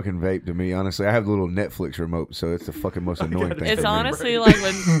losing your fucking vape to me. Honestly, I have the little Netflix remote, so it's the fucking most annoying thing. It's for me. honestly like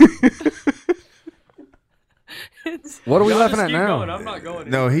when. What are we Y'all laughing just at keep now? going. I'm not going.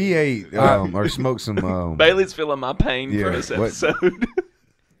 No, he ate or smoked some Bailey's feeling my pain Yeah, for this what- episode.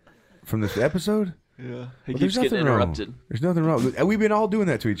 from this episode. Yeah, he Well, keeps there's getting nothing wrong. interrupted There's nothing wrong. We've been all doing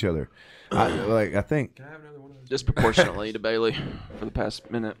that to each other. I think. Can I have another one of those? disproportionately to Bailey for the past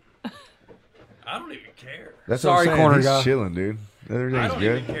minute. I don't even care. That's Sorry, what I'm saying. corner He's guy. chilling, dude. I Everything's don't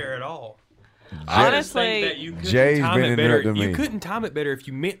good. even care at all. Honestly, That you couldn't Jay's time been it better. interrupting You me. couldn't time it better if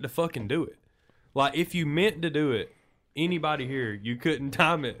you meant to fucking do it. Like if you meant to do it, anybody here, you couldn't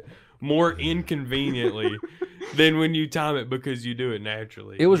time it more inconveniently than when you time it because you do it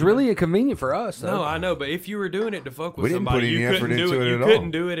naturally. It was really inconvenient for us. Though. No, I know, but if you were doing it to fuck with We didn't put somebody, any you effort couldn't do into it. it You at all.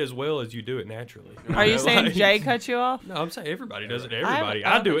 couldn't do it as well as you do it naturally. are you know, saying like- Jay cut you off? No, I'm saying everybody does it to I everybody.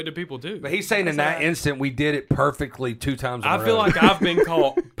 haven't- I do it to people too. But he's saying in that instant we did it perfectly 2 times. In a I feel row. like I've been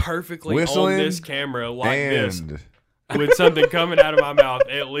caught perfectly Whistling on this camera like this And with something coming out of my mouth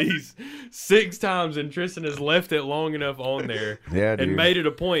at least 6 times, and Tristan has left it long enough on there Yeah, and dude. made it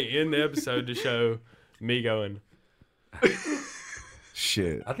a point in the episode to show me going.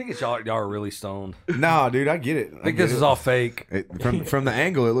 shit. I think it's y'all are really stoned. No, dude, I get it. I think this is all fake. From the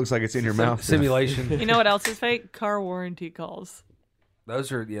angle. It looks like it's in your mouth. Simulation. You know what else is fake? Car warranty calls.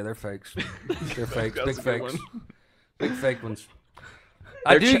 Those are they're fakes. They're fakes. That's Big a good fakes. one. Big fake ones.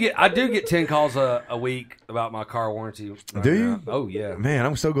 I do get 10 calls a week about my car warranty. right Do you? now. Oh yeah. Man,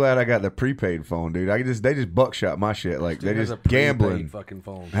 I'm so glad I got the prepaid phone, dude. They just buckshot my shit. Like they There's just a prepaid gambling. fucking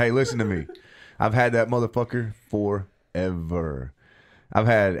phone. Hey, listen to me. I've had that motherfucker forever. I've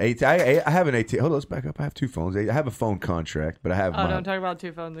had I have an AT. Hold on, let's back up. I have 2 phones. I have a phone contract, but I have Oh, don't talk about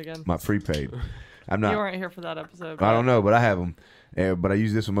 2 phones again. my prepaid. I'm not. You weren't here for that episode. I don't know, but I have them. But I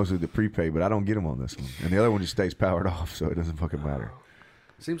use this one mostly the prepaid, but I don't get them on this one. And the other one just stays powered off, so it doesn't fucking matter.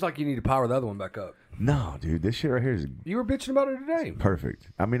 Seems like you need to power the other one back up. No, dude, this shit right here is You were bitching about it today. perfect.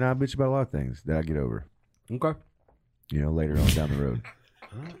 I mean, I bitch about a lot of things that I get over, Okay. later on down the road.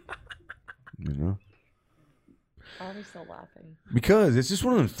 Why are we still laughing? Because it's just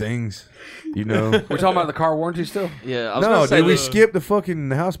one of them things, We're talking about the car warranty still? Yeah, I was No, gonna say dude, we that- skipped the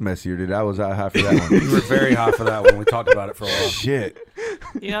fucking house mess here, dude. I was high for that one. You were very high for that one. We talked about it for a while. Shit.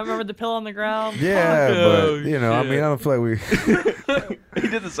 You don't remember the pill on the ground? Yeah, Oh, but, I mean, I don't feel like we... He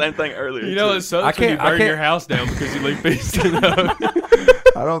did the same thing earlier. You know, too. it sucks when you I burn can't- your house down because you leave pieces in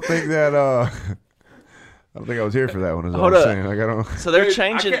I don't think that, I don't think I was here for that one, is all Hold I'm up. saying. Like, I don't... So they're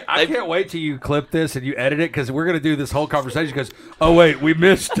changing. I can't wait till you clip this and you edit it because we're gonna do this whole conversation. Because oh wait, we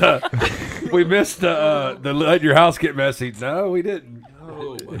missed the letting your house get messy. No, we didn't.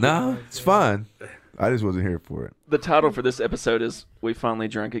 No, it's fine. I just wasn't here for it. The title for this episode is "We Finally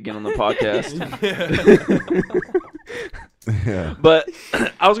Drank Again on the Podcast." Yeah. But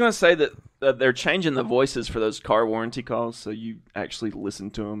I was going to say that they're changing the voices for those car warranty calls, so you actually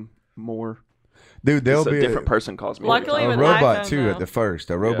listen to them more. Dude, there'll It's a be different person calls me. Luckily, a with robot iPhone, too though. at the first.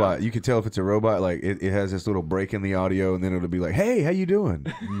 A robot, you can tell if it's a robot. Like it has this little break in the audio, and then it'll be like, "Hey, how you doing?"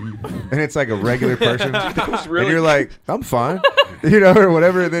 and it's like a regular person, and you're like, "I'm fine," or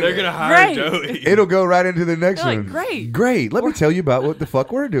whatever. And then They're gonna hire Great. Joey. it'll go right into the next You're one. like, "Great. great. Let me tell you about what the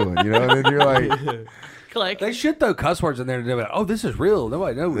fuck we're doing. And then you're like, Click. They should throw cuss words in there to do it. Oh, this is real.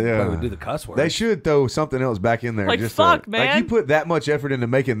 Nobody Yeah. would do the cuss words. they should throw something else back in there. Like, just fuck, like man. you put that much effort into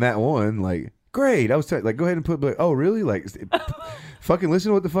making that one. Like, great. I was like, go ahead and put. Like, oh, really? Like, fucking listen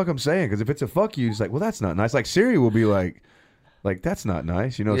to what the fuck I'm saying. Because if it's a fuck you, it's like, well, that's not nice. Like Siri will be like, that's not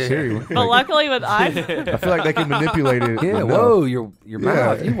nice. Yeah. Siri. But Like, luckily with iPhone, I feel like they can manipulate it. Yeah. enough. Whoa, your Yeah.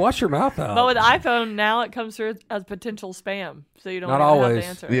 mouth. You wash your mouth out. but with iPhone now it comes through as potential spam, so you don't Not even always.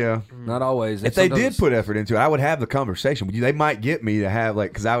 have to answer. it. Yeah. Not always. If they Sometimes- did put effort into it, I would have the conversation. They might get me to have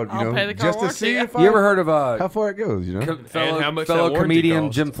because I would, I'll pay the car just to warranty. see if You ever heard of how far it goes. fellow, how much fellow that warranty comedian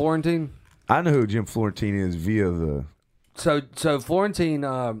cost. Jim Florentine? I know who Jim Florentine is via the. So Florentine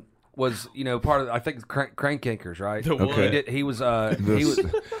was part of I think Crank Yankers, right? The what? Okay. He was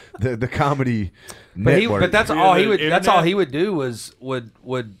the comedy network. but that's Yeah, all the he would. That's internet. all he would do was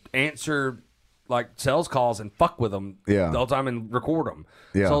would answer like sales calls and fuck with them Yeah. the whole time and record them.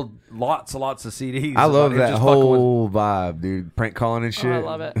 Yeah. Sold lots and lots of CDs. I love about him that just fucking with- whole vibe, dude. Prank calling and shit. I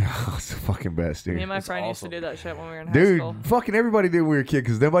love it. It's the fucking best, dude. Me and my That's friend awesome. used to do that shit when we were in high Dude, school. fucking everybody did when we were a kid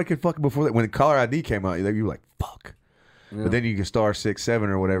because nobody could fucking before that. When caller ID came out, you were like, fuck. But then you can star 6, 7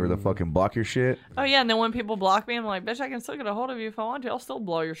 or whatever to fucking block your shit. Oh yeah, and then when people block me, I'm like, bitch, I can still get a hold of you if I want to. I'll still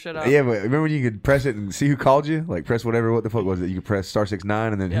blow your shit up. Yeah, but remember when you could press it and see who called you? Like press whatever, what the fuck was it? You could press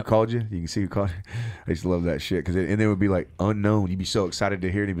 *69 and then who Yep. called you? You can see who called you. I used to love that shit and then it would be like unknown. You'd be so excited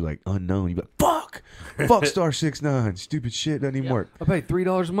to hear it. It'd be like unknown. You'd be like, fuck *69. Stupid shit doesn't even work. I paid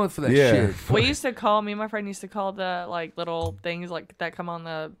 $3 a month for that Yeah. shit. We used to call. Me and my friend used to call the like little things like that come on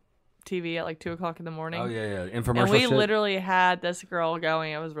the TV at like 2:00 in the morning. Oh yeah, infomercial. And we shit. literally had this girl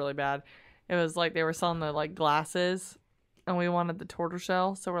going. It was really bad. It was like they were selling the like glasses, and we wanted the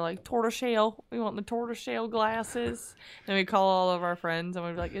tortoiseshell. So we're like, tortoiseshell. We want the tortoiseshell glasses. And we call all of our friends, and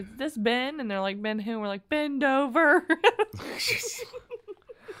we'd be like, "Is this Ben?" And they're like, "Ben who?" We're like, "Bend over."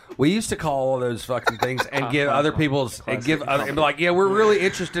 We used to call all those fucking things and give other people's and be like, yeah, we're really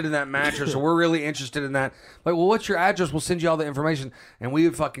interested in that mattress, or we're really interested in that. Like, well, what's your address? We'll send you all the information, and we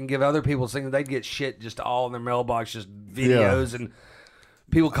would fucking give other people things. They'd get shit just all in their mailbox, just videos and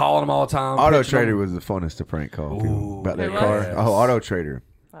people calling them all the time. Auto pitching Trader them. was the funnest to prank call people about that Who car. was? Oh, Auto Trader.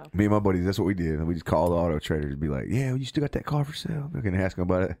 Wow. Me and my buddies, that's what we did. And we just called the Auto Trader to be like, yeah, you still got that car for sale? We can ask them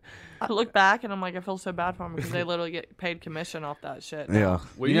about it. I look back and I'm like, I feel so bad for them because they literally get paid commission off that shit. Yeah.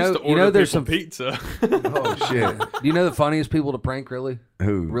 We You used know- to you order know there's people some- pizza. Oh, shit. Do you know the funniest people to prank, really?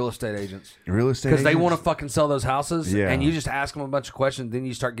 Who? Real estate agents. Real estate Because they agents? want to fucking sell those houses, Yeah. and you just ask them a bunch of questions, then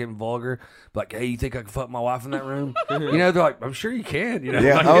you start getting vulgar. Like, hey, you think I can fuck my wife in that room? They're like, I'm sure you can.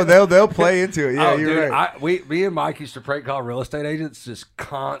 Yeah. Like, Oh, they'll play into it. Yeah, oh, you're dude, right. me and Mike used to prank call real estate agents just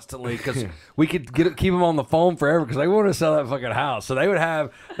constantly because we could keep them on the phone forever because they want to sell that fucking house. So they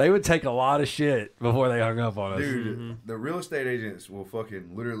would take a lot of shit before they hung up on us. Dude, the real estate agents will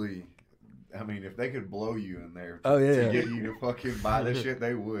fucking literally I mean, if they could blow you in there Oh, yeah. to get you to fucking buy this shit,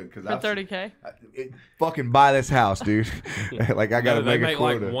 they would. Cause For 30K. fucking buy this house, dude. Like, I got to they make a make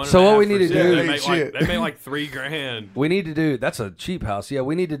quota. like 1.5%. So what we need to do- They make, Shit. they make like $3,000. We need to do. That's a cheap house. Yeah,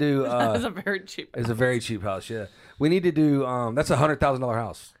 we need to do. That's a very cheap. It's a very cheap house. Yeah, we need to do. That's $100,000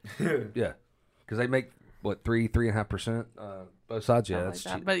 house. Yeah, because they make what 3.5%. Both sides. Yeah, Something that's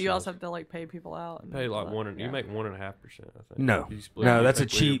like that. cheap. But you also have to like pay people out. and Pay like all that. you make 1.5%. I think. No, You split no, it, that's a they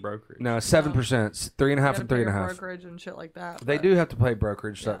split your cheap. brokerage. No, 7%, 3.5 You and gotta pay your 3.5. brokerage and shit like that. They but- do have to pay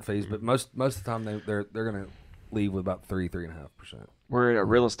brokerage fees, but most of the time they're gonna leave with about 3.5%. We're a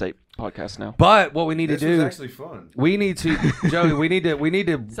real estate podcast now. But what we need This to was do. actually fun. We need to, Joey. We need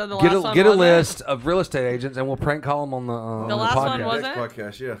to So the get last one get a wasn't? list of real estate agents, and we'll prank call them on the The last podcast. one wasn't? Next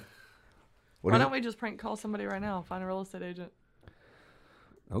podcast, yeah. What Why is don't we just prank call somebody right now? Find a real estate agent.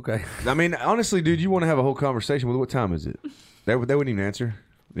 Okay. it? I mean, honestly, dude, you want to have a whole conversation with. What time is it? They wouldn't even answer.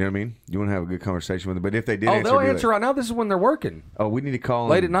 You know what I mean? You want to have a good conversation with them. But if they did Oh, answer, they'll be answer like, right now. This is when they're working oh, we need to call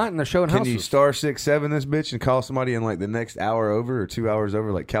late them. at night, and they're showing Can houses. you star 6-7 this bitch and call somebody in like the next hour over or 2 hours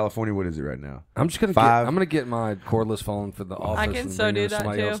over? Like California, what is it right now? I'm just gonna Five. I'm gonna get my cordless phone for the office. can and so bring do her that,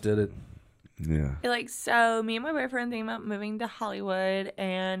 somebody too. else did it. Yeah. You're like, so me and my boyfriend thinking about moving to Hollywood,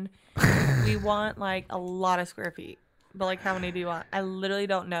 and we want like a lot of square feet. But like, how many do you want? I literally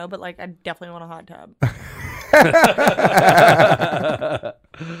don't know, but like, I definitely want a hot tub.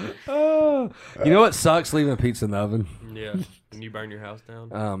 You know what sucks? Leaving a pizza in the oven. Yeah. And you burn your house down.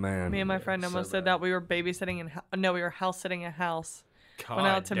 Oh man. Me and my friend almost said that we were babysitting we were house sitting a house. God went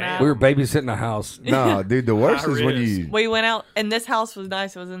out to damn. Matt. We were babysitting a house. No, dude, the worst High is when risk. you. We went out, and this house was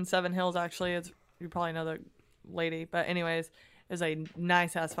nice. It was in Seven Hills, actually. You probably know the lady, but anyways, it was a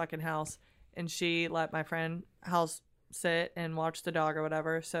nice ass fucking house, and she let my friend house sit and watch the dog or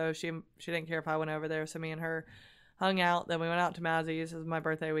whatever. So she didn't care if I went over there. So me and her hung out. Then we went out to Mazzy's. It was my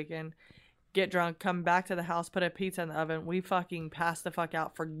birthday weekend. Get drunk, come back to the house, put a pizza in the oven. We fucking passed the fuck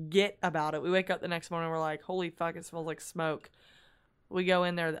out. Forget about it. We wake up the next morning. We're like, holy fuck, it smells like smoke. We go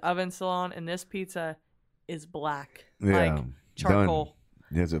in there, the oven's still on, and this pizza is black. Yeah, Like charcoal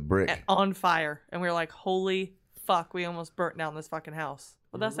There's a brick. and on fire. And we were like, holy fuck, we almost burnt down this fucking house.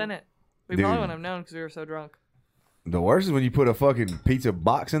 Well, that's in it. We Dude. probably wouldn't have known because we were so drunk. The worst is when you put a fucking pizza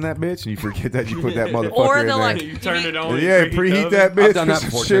box in that bitch and you forget that you put that motherfucker Or in they'll there. like, You turn it on. Yeah, and preheat the that oven. bitch. I've done that 'cause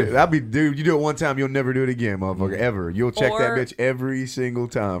before, shit, too. That'd be, dude. You do it one time, you'll never do it again, motherfucker. Ever. You'll check that Or bitch every single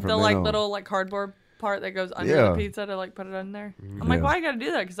time from the then like on. little like cardboard part that goes under Yeah. the pizza to like put it in there. I'm like, Yeah. why you gotta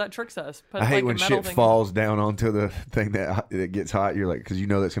do that? Because that tricks us. Put, I hate like, when a metal shit thing in. falls down onto the thing that gets hot. You're like, because you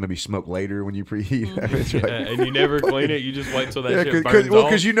know that's gonna be smoke later when you preheat that bitch. You're Yeah, like, and you never clean it. You just wait till that yeah, shit burns off.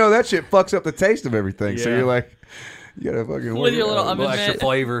 because you know that shit fucks up the taste of everything. So Yeah. you're like, you gotta fucking With your little A little oven extra mitt.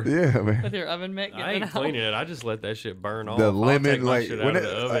 flavor. Yeah, man. With your oven mitt. I getting ain't it out. cleaning it. I just let that shit burn off. The I'll lemon, take my like, shit when out of it-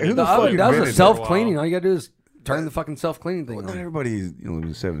 the oven. like, who and the The fuck oven does invented a that? self cleaning. All you gotta do is turn the fucking self cleaning thing Well, not on. everybody's live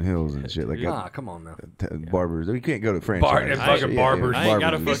in Seven Hills and shit. Like Nah, come on now. barbers, you can't go to franchise. and fucking barbers. I ain't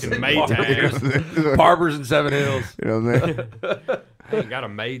got a barbers. fucking Maytag. Barbers in Seven Hills. You know what I'm saying? I ain't got a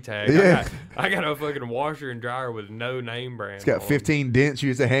Maytag. Yeah. I got a fucking washer and dryer with no name brand. It's got on it. 15 dents. You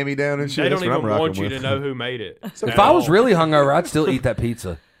use a hand me down and shit. They That's don't what even I'm want rocking you to with. know who made it. If I was really hungover, I'd still eat that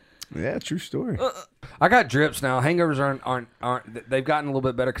pizza. Yeah, true story. I got drips now. Hangovers aren't. They've gotten a little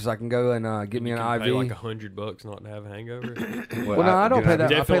bit better because I can go and get me an You IV. pay like $100 not to have a hangover. Well, no, I don't pay that. I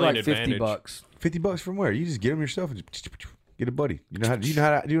pay Definitely like an $50. advantage. $50 from where? You just get them yourself and just get a buddy. You know how? Do you know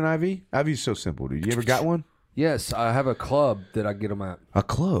how to do an IV? IV is so simple, dude. You ever got one? Yes, I have a club that I get them at. A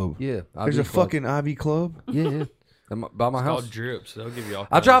club? Yeah, There's IV a club. fucking IV club? Yeah. By my It's house. called drips. They'll give you all.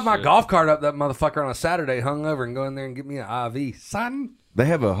 I kinds drive of my shit. golf cart up that motherfucker on a Saturday, hungover, and go in there and get me an IV. Son. They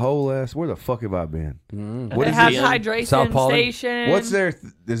have a whole ass. Where the fuck have I been? What It is has it? South hydration Paulding? station. What's their?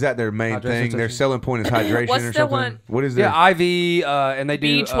 Is that their main Hydration thing? Their station? selling point is hydration What's or the something. one? What is their? Yeah, IV, and they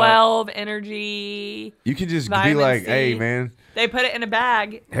do B12 energy? you can just be Vitamin like, C. hey man, They put it in a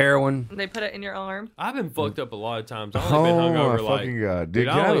bag. heroin. They put it in your arm. I've been fucked up a lot of times. I've oh only been my hungover like. fucking god, dude, Dude,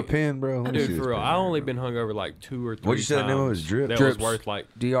 can I I have a only- pen, bro? Let me see Dude, this for real, pen I right only now. been hungover like 2 or 3 What'd you say the name of it was? times. Drip? That Drips. was worth like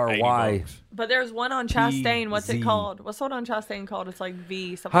DRY. $80. But there's one on Chastain. What's it PZ. called? What's the one on Chastain called? It's like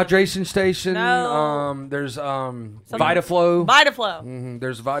V something. Hydration station. No. There's Vitaflow. Vitaflow.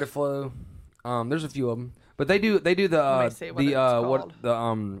 There's Vitaflow. There's a few of them, but they do Let me the see what the it's what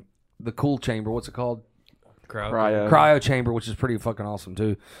called. the cool chamber. What's it called? Cryo. Cryo chamber, which is pretty fucking awesome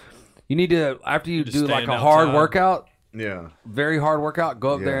too. You need to after you just do like stand a hard outside. workout, Yeah, very hard workout.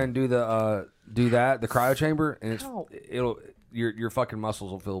 Go up there Yeah. and do the cryo chamber, and Ow. it'll your fucking muscles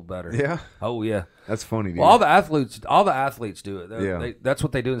will feel better. yeah, Oh yeah. that's funny, dude. Well, all the athletes do it. Yeah. That's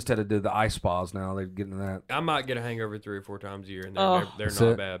what they do instead of do the ice spas now. They're getting that. I might get a hangover 3 or 4 times a year, and Oh. they're That's not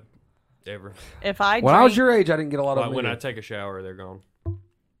it. bad. Ever. If I When drink, I was your age, I didn't get a lot of Like them when I either. take a shower, they're gone.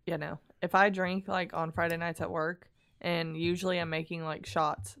 if I drink like on Friday nights at work, and usually I'm making like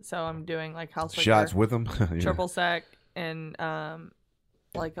shots, so I'm doing like house liquor, Shots with them. Yeah. triple sec, and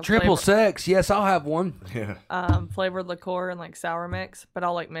like a Triple flavor, sex. Yes, I'll have one. Yeah. flavored liqueur and like sour mix. But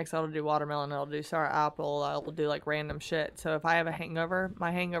I'll like mix. I'll do watermelon. I'll do sour apple. I'll do like random shit. So if I have a hangover,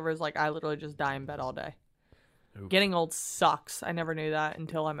 my hangover is like I literally just die in bed all day. Getting old sucks. I never knew that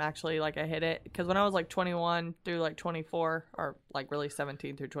until I'm actually like I hit it. Because when I was like 21 through like 24, or like really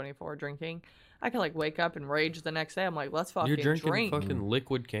 17 through 24 drinking, I could like wake up and rage the next day. I'm like, let's fucking You're drinking drink. fucking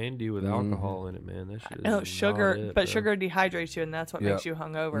liquid candy with alcohol in it, man. That shit is No, not sugar, it, but bro. sugar dehydrates you, and that's what makes you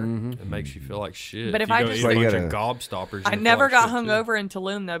hungover. It makes you feel like shit. But if you I go just- eat a Well, you bunch of gotta- gobstoppers, I you never feel got like shit, too. hungover in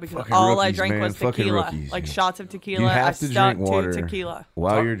Tulum though because Fucking all I rookies, drank man. was Fucking tequila, rookies. like shots of tequila. You I have to stuck drink water to tequila.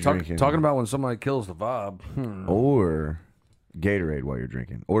 while you're drinking. Talking about when somebody kills the vibe. or Gatorade while you're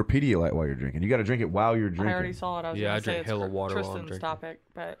drinking, or Pedialyte while you're drinking. You got to drink it while you're I drinking. already saw it. I was Yeah, gonna I say drink it's hella water while I'm Tristan's drinking. topic,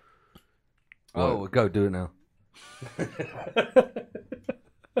 but Oh, go do it now.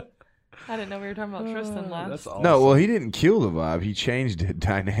 I didn't know we were talking about Tristan last. No, well, he didn't kill the vibe. He changed it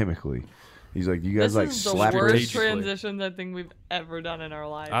dynamically. He's like, you guys This like is the slap worst wrist. transitions I think we've ever done in our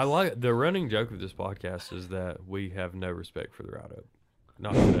lives. I like the running joke of this podcast is that we have no respect for the route up.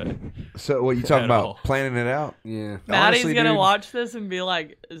 Not today. So what you talking At about? all. Planning it out? Yeah. Maddie's honestly, gonna dude, watch this and be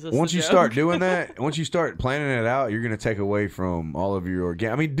like, "Is this?" Once a you joke? start doing that, once you start planning it out, you're gonna take away from all of your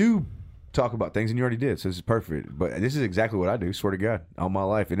organic. I mean, do talk about things, and you already did, so this is perfect. But this is exactly what I do. Swear to God, all my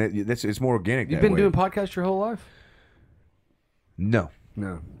life, and it's more organic. You've that been way. doing podcasts your whole life? No.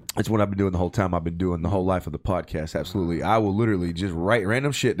 No. That's what I've been doing the whole time. I've been doing the whole life of the podcast. Absolutely. I will literally just write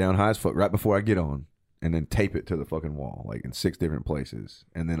random shit down high as fuck right before I get on and then tape it to the fucking wall, like in 6 different places.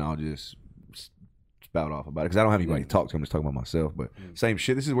 And then I'll just spout off about it because I don't have anybody to talk to. I'm just talking about myself. But same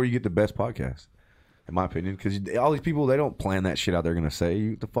shit. This is where you get the best podcast, in my opinion, because all these people, they don't plan that shit out they're going to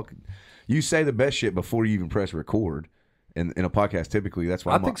say. You say the best shit before you even press record. In a podcast, typically, that's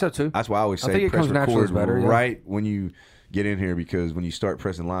why I think so, too. That's why I always I say think it press comes naturally record better, yeah. right when you get in here, because when you start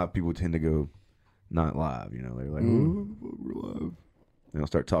pressing live, people tend to go not live. You know, they're like, "Oh, we're live." They don't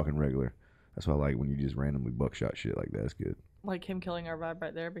start talking regular. That's why I like when you just randomly buckshot shit like that. It's good. like him killing our vibe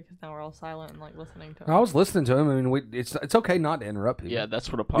right there because now we're all silent and like listening to him. I was listening to him. I mean, it's okay not to interrupt people. Yeah, that's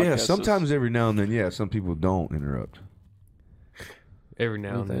what a podcast Yeah, is. sometimes every now and then, yeah, some people don't interrupt. Every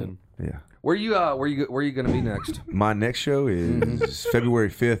now and then. Yeah. Where you going to be next? My next show is February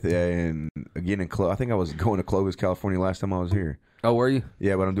 5th, and again in I think I was going to Clovis, California last time I was here. Oh, were you?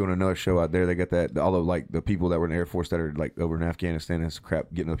 Yeah, but I'm doing another show out there. They got that, all of like the people that were in the Air Force that are like over in Afghanistan and crap,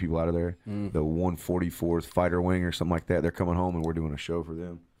 getting the people out of there. The 144th Fighter Wing or something like that. They're coming home and we're doing a show for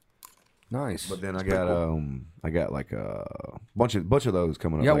them. Nice. But then I got like a bunch of those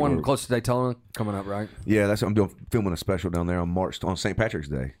coming up. You got like, one we're- close to Daytona coming up, right? Yeah, that's I'm filming a special down there on St. Patrick's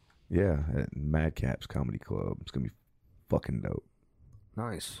Day. Yeah, at Madcaps Comedy Club. It's gonna be fucking dope.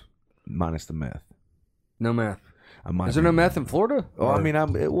 Nice. Minus the meth. No meth. I might Is there no bring- meth in Florida? Oh, I mean, I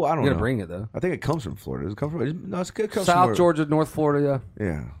don't You're know. gonna bring it though. I think it comes from Florida. Does it come from? No, it comes South from Georgia, North Florida.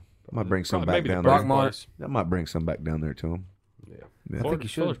 Yeah, I might bring some back Maybe the down there. birthplace. I might bring some back down there to them. Yeah. Yeah. Florida, you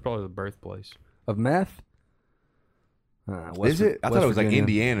should. Florida's probably the birthplace. Of meth. Is it? I thought it was like Virginia.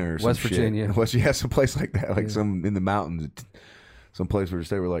 Indiana or some West shit. Virginia. West, yeah, some place like that, like some in the mountains, some place where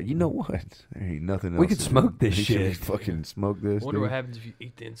they were like, you know what? There ain't nothing else. We could to do. smoke this We should shit. Fucking smoke this. I wonder dude. what happens if you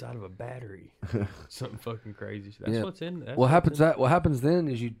eat the inside of a battery. Something fucking crazy. That's Yeah. what's in. That's What what's happens then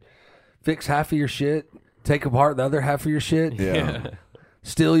is you fix half of your shit, take apart the other half of your shit, Yeah.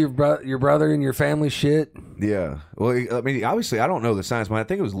 steal your brother and your family's shit. Yeah. Well, I mean, obviously, I don't know the science behind it. I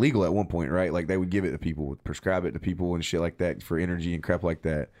think it was legal at one point, right? Like, they would give it to people, prescribe it to people and shit like that for energy and crap like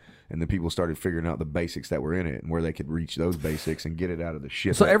that. And then people started figuring out the basics that were in it and where they could reach those basics and get it out of the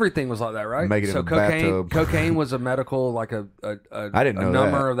shit. So that- everything was like that, right? Make it in so a bathtub. cocaine was a medical, like a I didn't know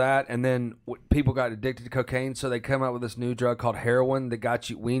number that. of that, and then people got addicted to cocaine, so they come out with this new drug called heroin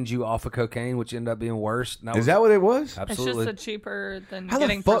that weaned you off of cocaine, which ended up being worse. And Is that what it was? absolutely? It's just a cheaper than How the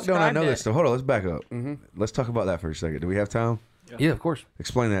getting fuck don't I prescribed know it. this stuff? Hold on, let's back up. Let's talk about that for a second. Do we have time? yeah, of course.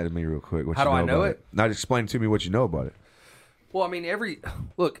 Explain that to me real quick. What How you do I know about it? Now, explain to me what you know about it. Well, I mean,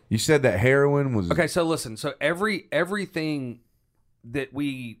 look. You said that heroin was Okay, so listen. So everything that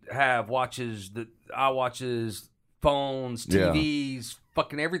we have watches, phones, Yeah. TVs,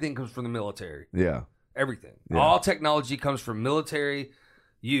 fucking everything comes from the military. Yeah, Everything. Yeah. All technology comes from military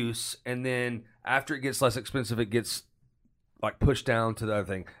use, and then after it gets less expensive, it gets like pushed down to the other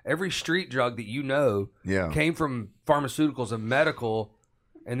thing. Every street drug that you know yeah. came from pharmaceuticals and medical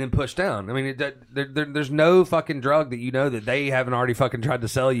and then push down. I mean, there's no fucking drug that you know that they haven't already fucking tried to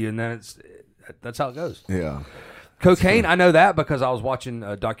sell you, and then that's how it goes. Yeah. Cocaine, I know that because I was watching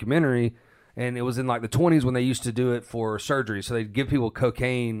a documentary, and it was in like the 20s when they used to do it for surgery. So they'd give people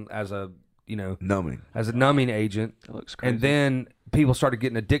cocaine as a numbing agent. That looks crazy. And then people started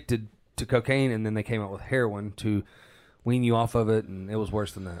getting addicted to cocaine, and then they came out with heroin to wean you off of it, and it was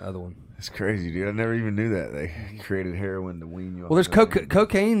worse than the other one. It's crazy, dude. I never even knew that they created heroin to wean you off. Well, there's cocaine.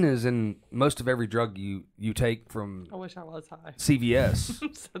 cocaine is in most of every drug you take from I wish I was high.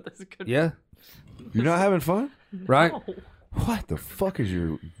 CVS. So that's good. Yeah, You're not having fun? right. What the fuck is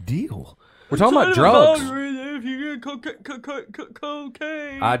your deal? We're talking about drugs. If you get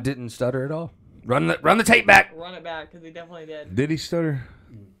cocaine. I didn't stutter at all. Run the tape back. Run it back because he definitely did. Did he stutter?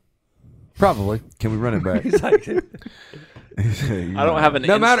 Probably. Can we run it back? He's like, I don't have an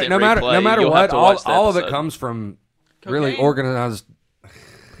no matter replay. You'll have what, to watch the all of it episode. comes from really Cocaine. organized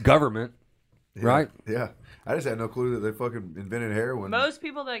government, right? Yeah. I just had no clue that they fucking invented heroin. Most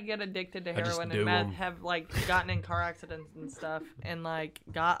people that get addicted to just heroin do and meth 'em. have like gotten in car accidents and stuff, and like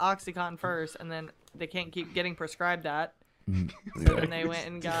got OxyContin first, and then they can't keep getting prescribed that. So then they went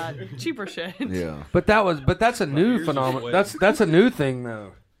and got cheaper shit. Yeah. But that's a new yours is phenomenon. wet. That's a new thing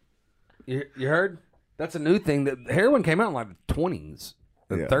though. You heard? That's a new thing. That heroin came out in like the 20s,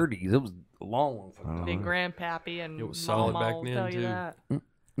 the Yeah. 30s. It was a long fucking Did Grandpappy and It was solid Mama back will then, tell you too. that.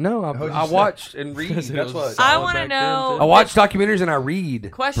 No, I watched and read. Because it That's was what solid I want to back then, know. too. I watch documentaries and I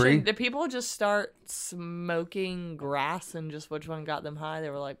read. Question: Bree. did people just start smoking grass and just which one got them high? They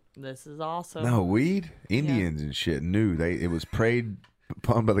were like, "This is awesome." No, weed? Indians and shit knew. It was preyed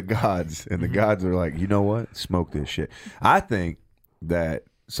upon by the gods, and the gods are like, you know what? Smoke this shit. I think that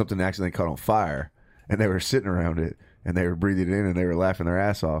something accidentally caught on fire, and they were sitting around it, and they were breathing it in, and they were laughing their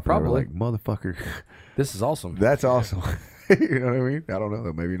ass off. And they were Probably. like, motherfucker, This is awesome. that's awesome. You know what I mean? I don't know,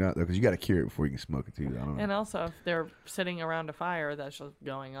 though. Maybe not, though, because you got to cure it before you can smoke it, too. I don't know. And also, if they're sitting around a fire that's just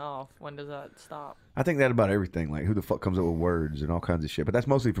going off, when does that stop? I think that about everything. Like, who the fuck comes up with words and all kinds of shit? But that's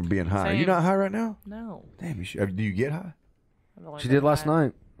mostly from being high. Are you Same. not high right now? No. Damn, you should. Do you get high I've only She been did last high.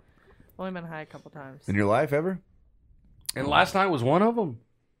 night. I've only been high a couple times. in your life ever? And last night was one of them.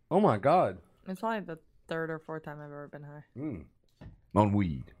 Oh my god. It's probably the third or fourth time I've ever been high. On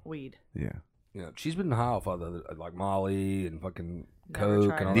weed. Weed. Yeah. Yeah, she's been high off other like Molly and fucking Never Coke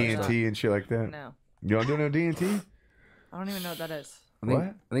tried and all it. that stuff. DNT and shit like that. No. You don't do no DNT? I don't even know what that is. I think, What?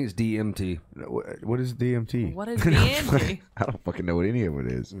 I think it's DMT. What is DMT? What is DNT? I don't fucking know what any of it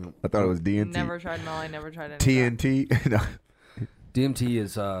is. I thought it was DNT. Never tried Molly, never tried any of that. TNT? No. DMT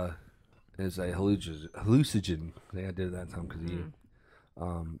is a hallucinogen. I think I did it that time because of you.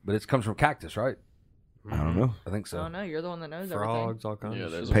 But it comes from cactus, right? I don't know. I think so. Oh no, you're the one that knows Frogs, all kinds Yeah,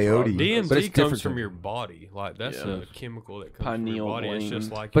 of there's shit. a Peyote. frog. But it's DMT different comes from from- your body. Like that's Yeah. a chemical that comes from Pineal your body. It's gland.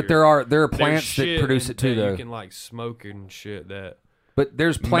 just like But your- there are there's plants that shit produce in- it too, that though. You can like smoke and shit that But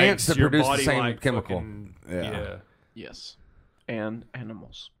there's plants makes that your produce the body, same like, chemical. fucking- Yeah. yeah. Yes, and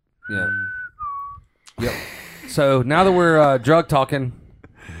animals. Yeah. Yep. So now that we're drug talking,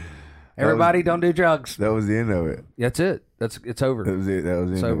 everybody don't do drugs. That was the end of it. That's it. It's over. That was it. That was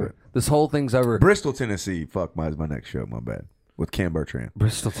the It's end of over. it. This whole thing's over. Bristol, Tennessee. Fuck, my next show. My bad. With Cam Bertrand.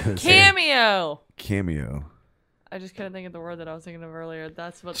 Bristol, Tennessee. Cameo. Cameo. I just couldn't think of the word that I was thinking of earlier.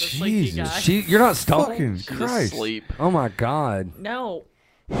 That's what the slinky Jesus. guy. You're not stoned. Fucking She's Christ. asleep. Oh my god. No.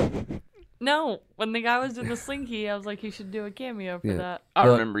 No. When the guy was in the slinky, I was like, he should do a cameo for Yeah. that. I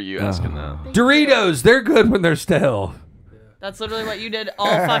Look, remember you asking that. Doritos, they're good when they're stale. That's literally what you did all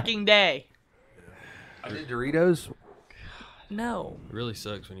fucking day. I did Doritos. No. It really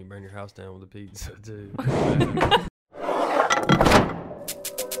sucks when you burn your house down with a pizza too.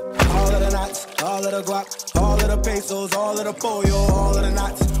 All of the knots, all of the guap, all of the pesos, all of the pollo, all of the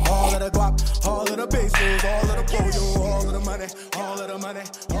knots, all of the guap, all of the pesos, all of the pollo, all of the money, all of the money,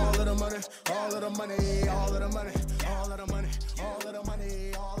 all of the money, all of the money, all of the money.